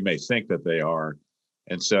like we may think that they are.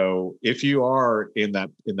 And so if you are in that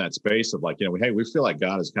space of like, hey, we feel like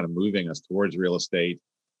God is kind of moving us towards real estate,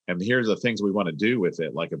 and here's the things we want to do with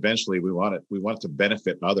it. Like eventually we want it to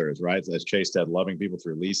benefit others, right? As Chase said, loving people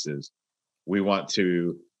through leases. We want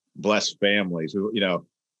to bless families.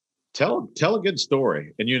 Tell a good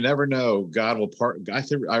story, and you never know. God will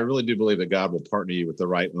I really do believe that God will partner you with the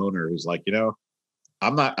right owner who's like,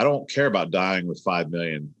 I don't care about dying with 5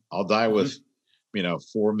 million. I'll die with,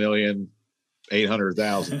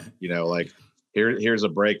 4,800,000. Like here's a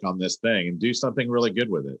break on this thing and do something really good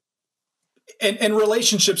with it. And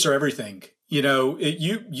relationships are everything.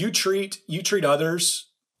 You treat others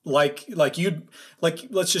like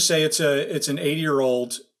let's just say it's an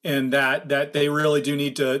 80-year-old and that they really do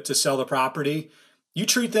need to sell the property. You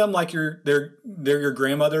treat them like they're your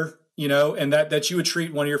grandmother, and that you would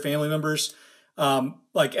treat one of your family members.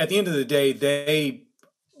 Like at the end of the day, they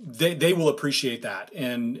will appreciate that.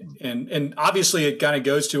 And obviously it kind of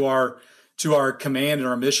goes to our command and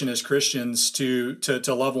our mission as Christians to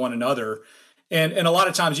love one another. And a lot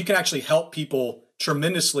of times you can actually help people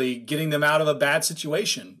tremendously getting them out of a bad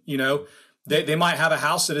situation. They might have a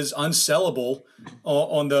house that is unsellable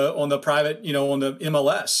on the private, on the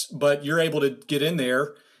MLS, but you're able to get in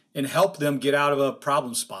there and help them get out of a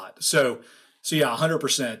problem spot. So yeah,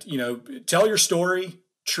 100%, tell your story,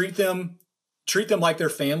 treat them like their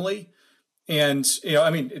family, and,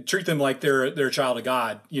 treat them like they're a child of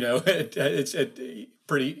God. It's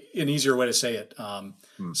pretty an easier way to say it.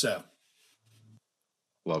 So.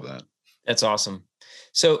 Love that. That's awesome.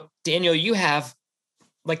 So Daniel, you have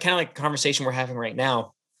kind of the conversation we're having right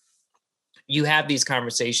now. You have these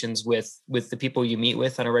conversations with the people you meet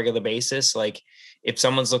with on a regular basis. Like if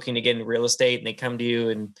someone's looking to get into real estate and they come to you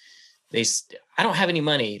and I don't have any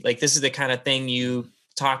money. Like this is the kind of thing you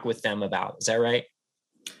talk with them about. Is that right?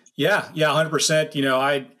 Yeah.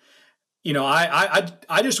 100%.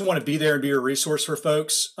 I just want to be there and be a resource for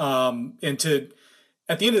folks. And to,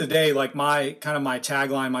 at the end of the day, like my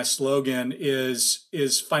tagline, my slogan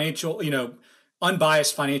is financial,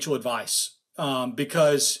 unbiased financial advice.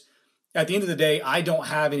 Because at the end of the day, I don't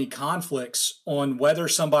have any conflicts on whether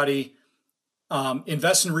somebody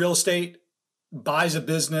invests in real estate, buys a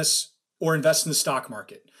business, or invests in the stock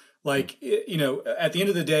market. Like, at the end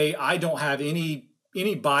of the day, I don't have any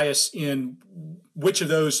bias in which of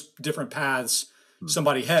those different paths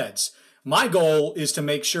somebody heads. My goal is to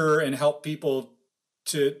make sure and help people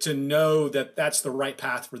to know that that's the right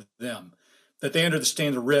path for them, that they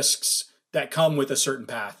understand the risks that come with a certain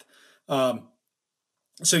path.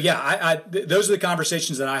 So yeah, those are the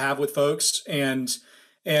conversations that I have with folks, and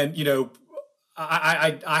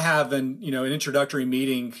I have an introductory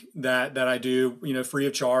meeting that I do free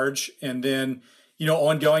of charge, and then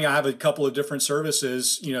ongoing I have a couple of different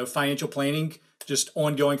services. Financial planning, just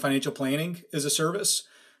ongoing financial planning is a service.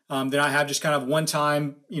 Then I have just kind of one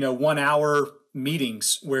time 1 hour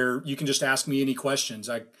meetings where you can just ask me any questions.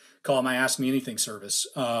 I call it my Ask Me Anything service.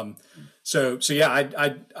 So yeah,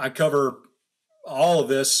 I cover all of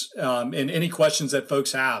this, and any questions that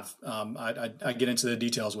folks have, I get into the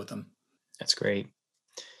details with them. That's great.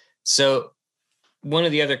 So one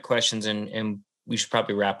of the other questions, and we should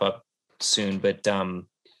probably wrap up soon, but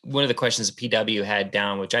one of the questions PW had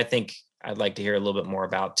down, which I think I'd like to hear a little bit more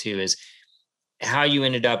about too, is how you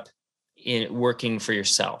ended up in working for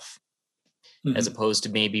yourself, as opposed to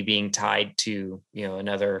maybe being tied to,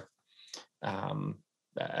 another,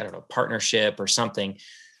 partnership or something.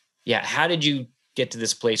 Yeah. How did you get to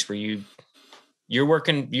this place where you're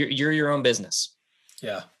working, you're your own business?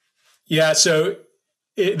 Yeah. Yeah. So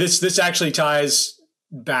this actually ties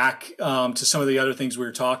back to some of the other things we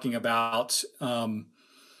were talking about. I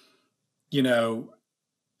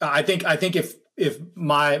think if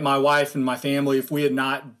my wife and my family, if we had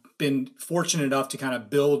not been fortunate enough to kind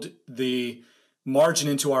of build the margin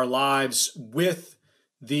into our lives with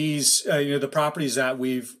these, the properties that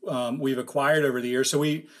we've acquired over the years. So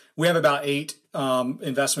we have about 8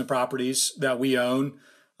 investment properties that we own.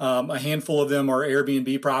 A handful of them are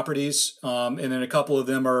Airbnb properties, and then a couple of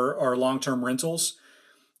them are long-term rentals.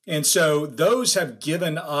 And so those have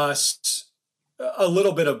given us a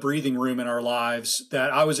little bit of breathing room in our lives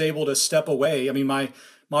that I was able to step away. I mean, my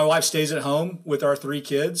wife stays at home with our 3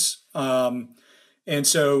 kids. And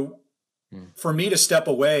so for me to step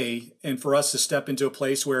away and for us to step into a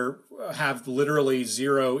place where have literally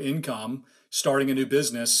zero income, starting a new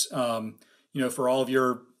business, for all of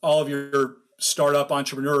your startup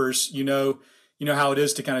entrepreneurs, how it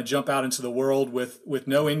is to kind of jump out into the world with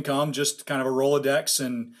no income, just kind of a Rolodex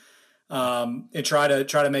and try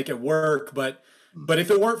to make it work. But if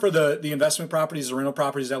it weren't for the investment properties, the rental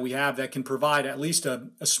properties that we have that can provide at least a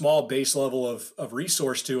small base level of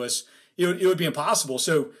resource to us, it would be impossible.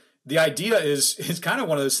 So the idea is kind of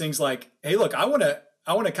one of those things like, hey, look, I want to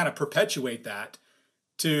kind of perpetuate that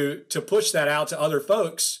to push that out to other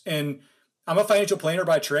folks. And I'm a financial planner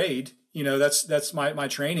by trade. That's my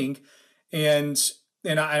training. And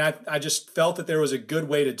I just felt that there was a good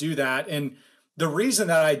way to do that. And the reason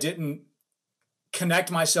that I didn't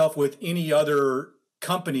connect myself with any other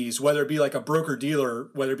companies, whether it be like a broker dealer,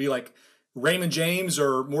 whether it be like Raymond James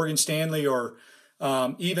or Morgan Stanley or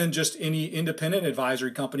even just any independent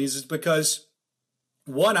advisory companies, is because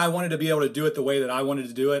one, I wanted to be able to do it the way that I wanted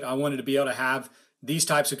to do it. I wanted to be able to have these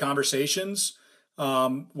types of conversations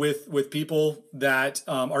with people that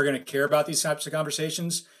are going to care about these types of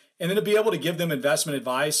conversations, and then to be able to give them investment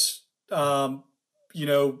advice,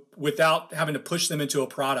 without having to push them into a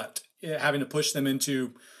product, having to push them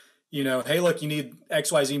into, hey, look, you need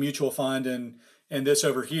XYZ mutual fund and this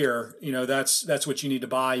over here, that's what you need to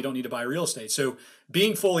buy. You don't need to buy real estate. So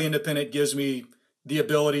being fully independent gives me the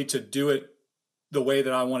ability to do it the way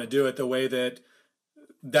that I want to do it, the way that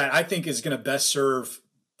I think is going to best serve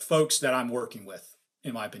folks that I'm working with,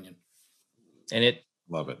 in my opinion. And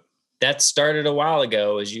love it. That started a while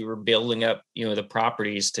ago as you were building up, the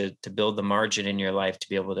properties to build the margin in your life to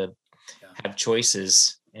be able to have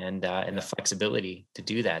choices and the flexibility to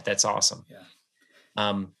do that. That's awesome. Yeah.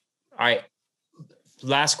 All right.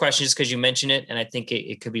 Last question, just because you mentioned it, and I think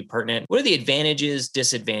it could be pertinent. What are the advantages,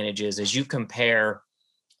 disadvantages as you compare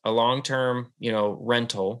a long-term,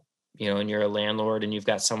 rental, and you're a landlord and you've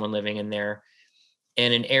got someone living in there,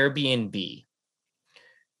 and an Airbnb?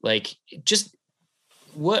 Like, just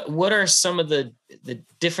what are some of the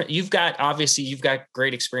different? You've got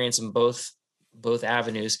great experience in both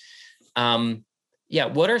avenues.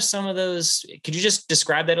 What are some of those? Could you just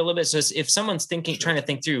describe that a little bit? So if someone's trying to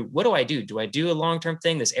think through, what do I do? Do I do a long-term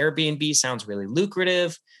thing? This Airbnb sounds really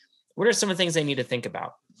lucrative. what are some of the things they need to think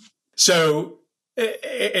about? So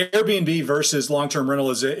Airbnb versus long-term rental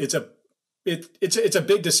it's a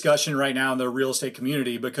big discussion right now in the real estate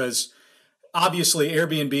community, because obviously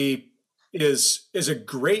Airbnb is a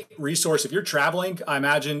great resource. If you're traveling, I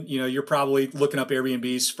imagine, you're probably looking up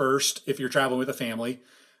Airbnbs first. If you're traveling with a family,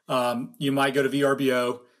 you might go to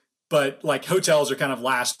VRBO, but like hotels are kind of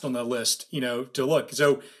last on the list, to look.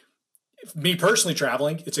 So me personally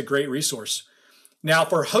traveling, it's a great resource. Now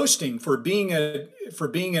for hosting, for being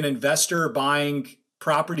an investor buying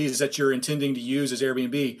properties that you're intending to use as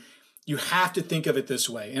Airbnb, you have to think of it this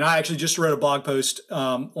way. And I actually just wrote a blog post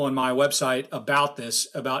on my website about this,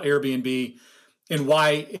 about Airbnb and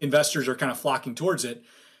why investors are kind of flocking towards it.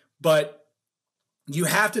 But you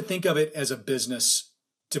have to think of it as a business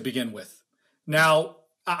to begin with. Now,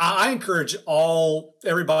 I encourage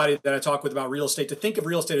everybody that I talk with about real estate to think of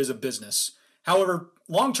real estate as a business. However,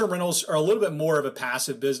 long-term rentals are a little bit more of a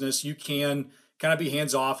passive business. You can kind of be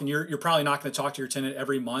hands-off, and you're probably not going to talk to your tenant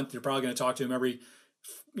every month. You're probably going to talk to them every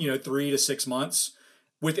 3 to 6 months.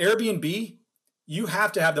 With Airbnb, you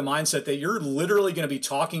have to have the mindset that you're literally going to be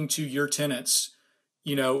talking to your tenants,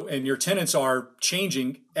 and your tenants are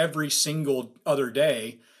changing every single other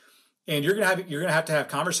day. And you're going to have to have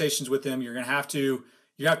conversations with them. You have to,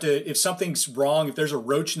 if something's wrong, if there's a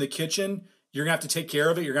roach in the kitchen, you're gonna have to take care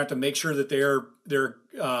of it. You're gonna have to make sure that they're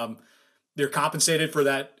compensated for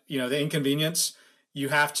that, the inconvenience. You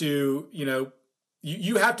have to, you're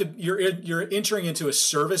entering into a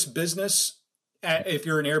service business if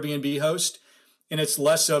you're an Airbnb host, and it's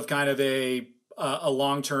less of kind of a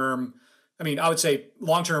long-term. I mean, I would say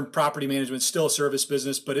long-term property management is still a service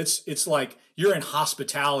business, but it's like you're in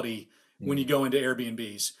hospitality when you go into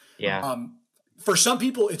Airbnbs. Yeah. For some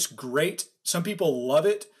people, it's great. Some people love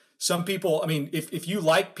it. Some people, I mean, if you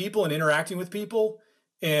like people and interacting with people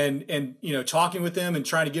and talking with them and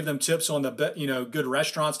trying to give them tips on the good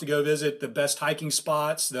restaurants to go visit, the best hiking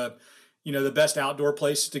spots, the best outdoor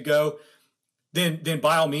places to go, then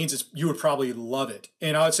by all means, you would probably love it.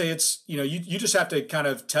 And I would say it's, you just have to kind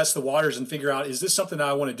of test the waters and figure out, is this something that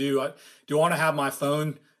I want to do? Do I want to have my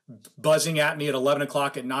phone buzzing at me at 11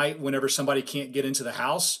 o'clock at night whenever somebody can't get into the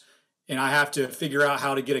house and I have to figure out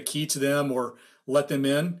how to get a key to them or let them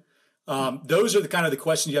in? Those are the kind of the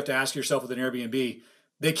questions you have to ask yourself with an Airbnb.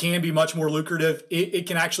 They can be much more lucrative. It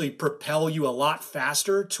can actually propel you a lot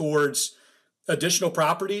faster towards additional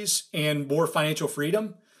properties and more financial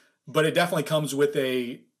freedom, but it definitely comes with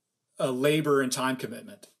a labor and time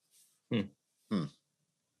commitment.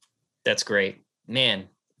 That's great, man.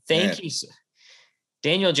 Thank you,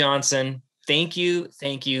 Daniel Johnson. Thank you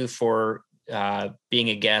for being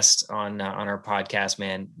a guest on our podcast,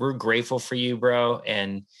 man. We're grateful for you, bro.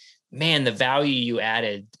 And man, the value you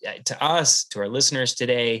added to us, to our listeners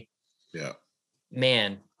today. Yeah,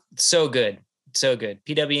 man, so good.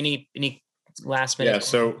 PW, any last minute? Yeah.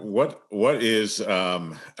 So what is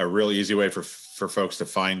a real easy way for folks to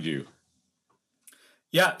find you?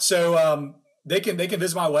 Yeah. So they can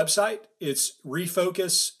visit my website. It's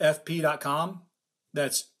refocusfp.com.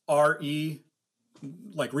 That's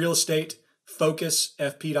like real estate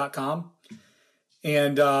focusfp.com.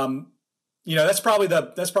 And that's probably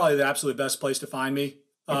the absolute best place to find me.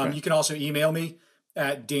 Okay. You can also email me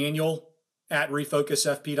at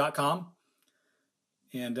daniel@refocusfp.com.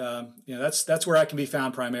 And that's where I can be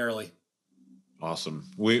found primarily. Awesome.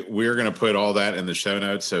 We're going to put all that in the show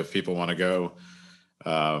notes. So if people want to go,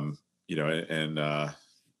 and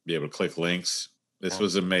be able to click links. This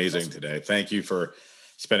was amazing today. Thank you for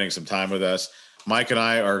spending some time with us. Mike and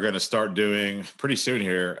I are going to start doing pretty soon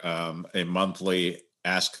here, a monthly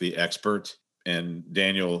Ask the Expert, and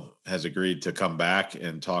Daniel has agreed to come back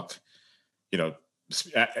and talk,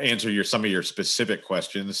 answer some of your specific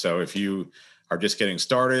questions. So if you are just getting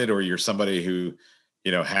started, or you're somebody who,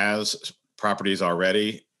 has properties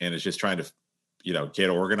already and is just trying to, get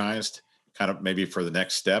organized, kind of maybe for the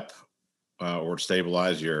next step, or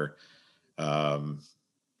stabilize your,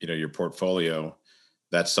 your portfolio,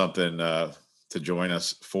 that's something to join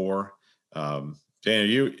us for. Daniel,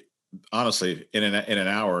 you honestly, in an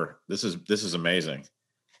hour, this is amazing.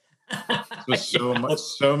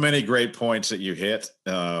 So many great points that you hit.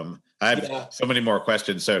 I have so many more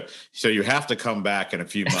questions. So you have to come back in a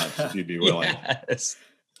few months if you'd be willing. Yes.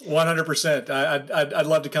 100%. I'd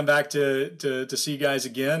love to come back to see you guys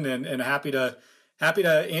again, and happy to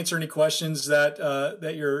answer any questions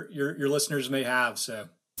that your listeners may have. So.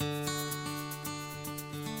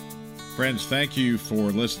 Friends, thank you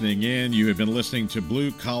for listening in. You have been listening to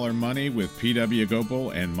Blue Collar Money with P.W. Gopal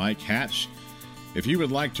and Mike Hatch. If you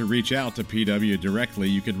would like to reach out to P.W. directly,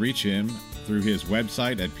 you can reach him through his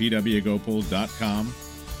website at pwgopal.com,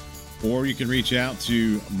 or you can reach out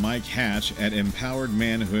to Mike Hatch at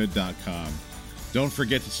empoweredmanhood.com. Don't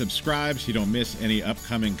forget to subscribe so you don't miss any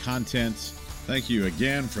upcoming content. Thank you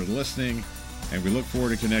again for listening, and we look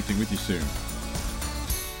forward to connecting with you soon.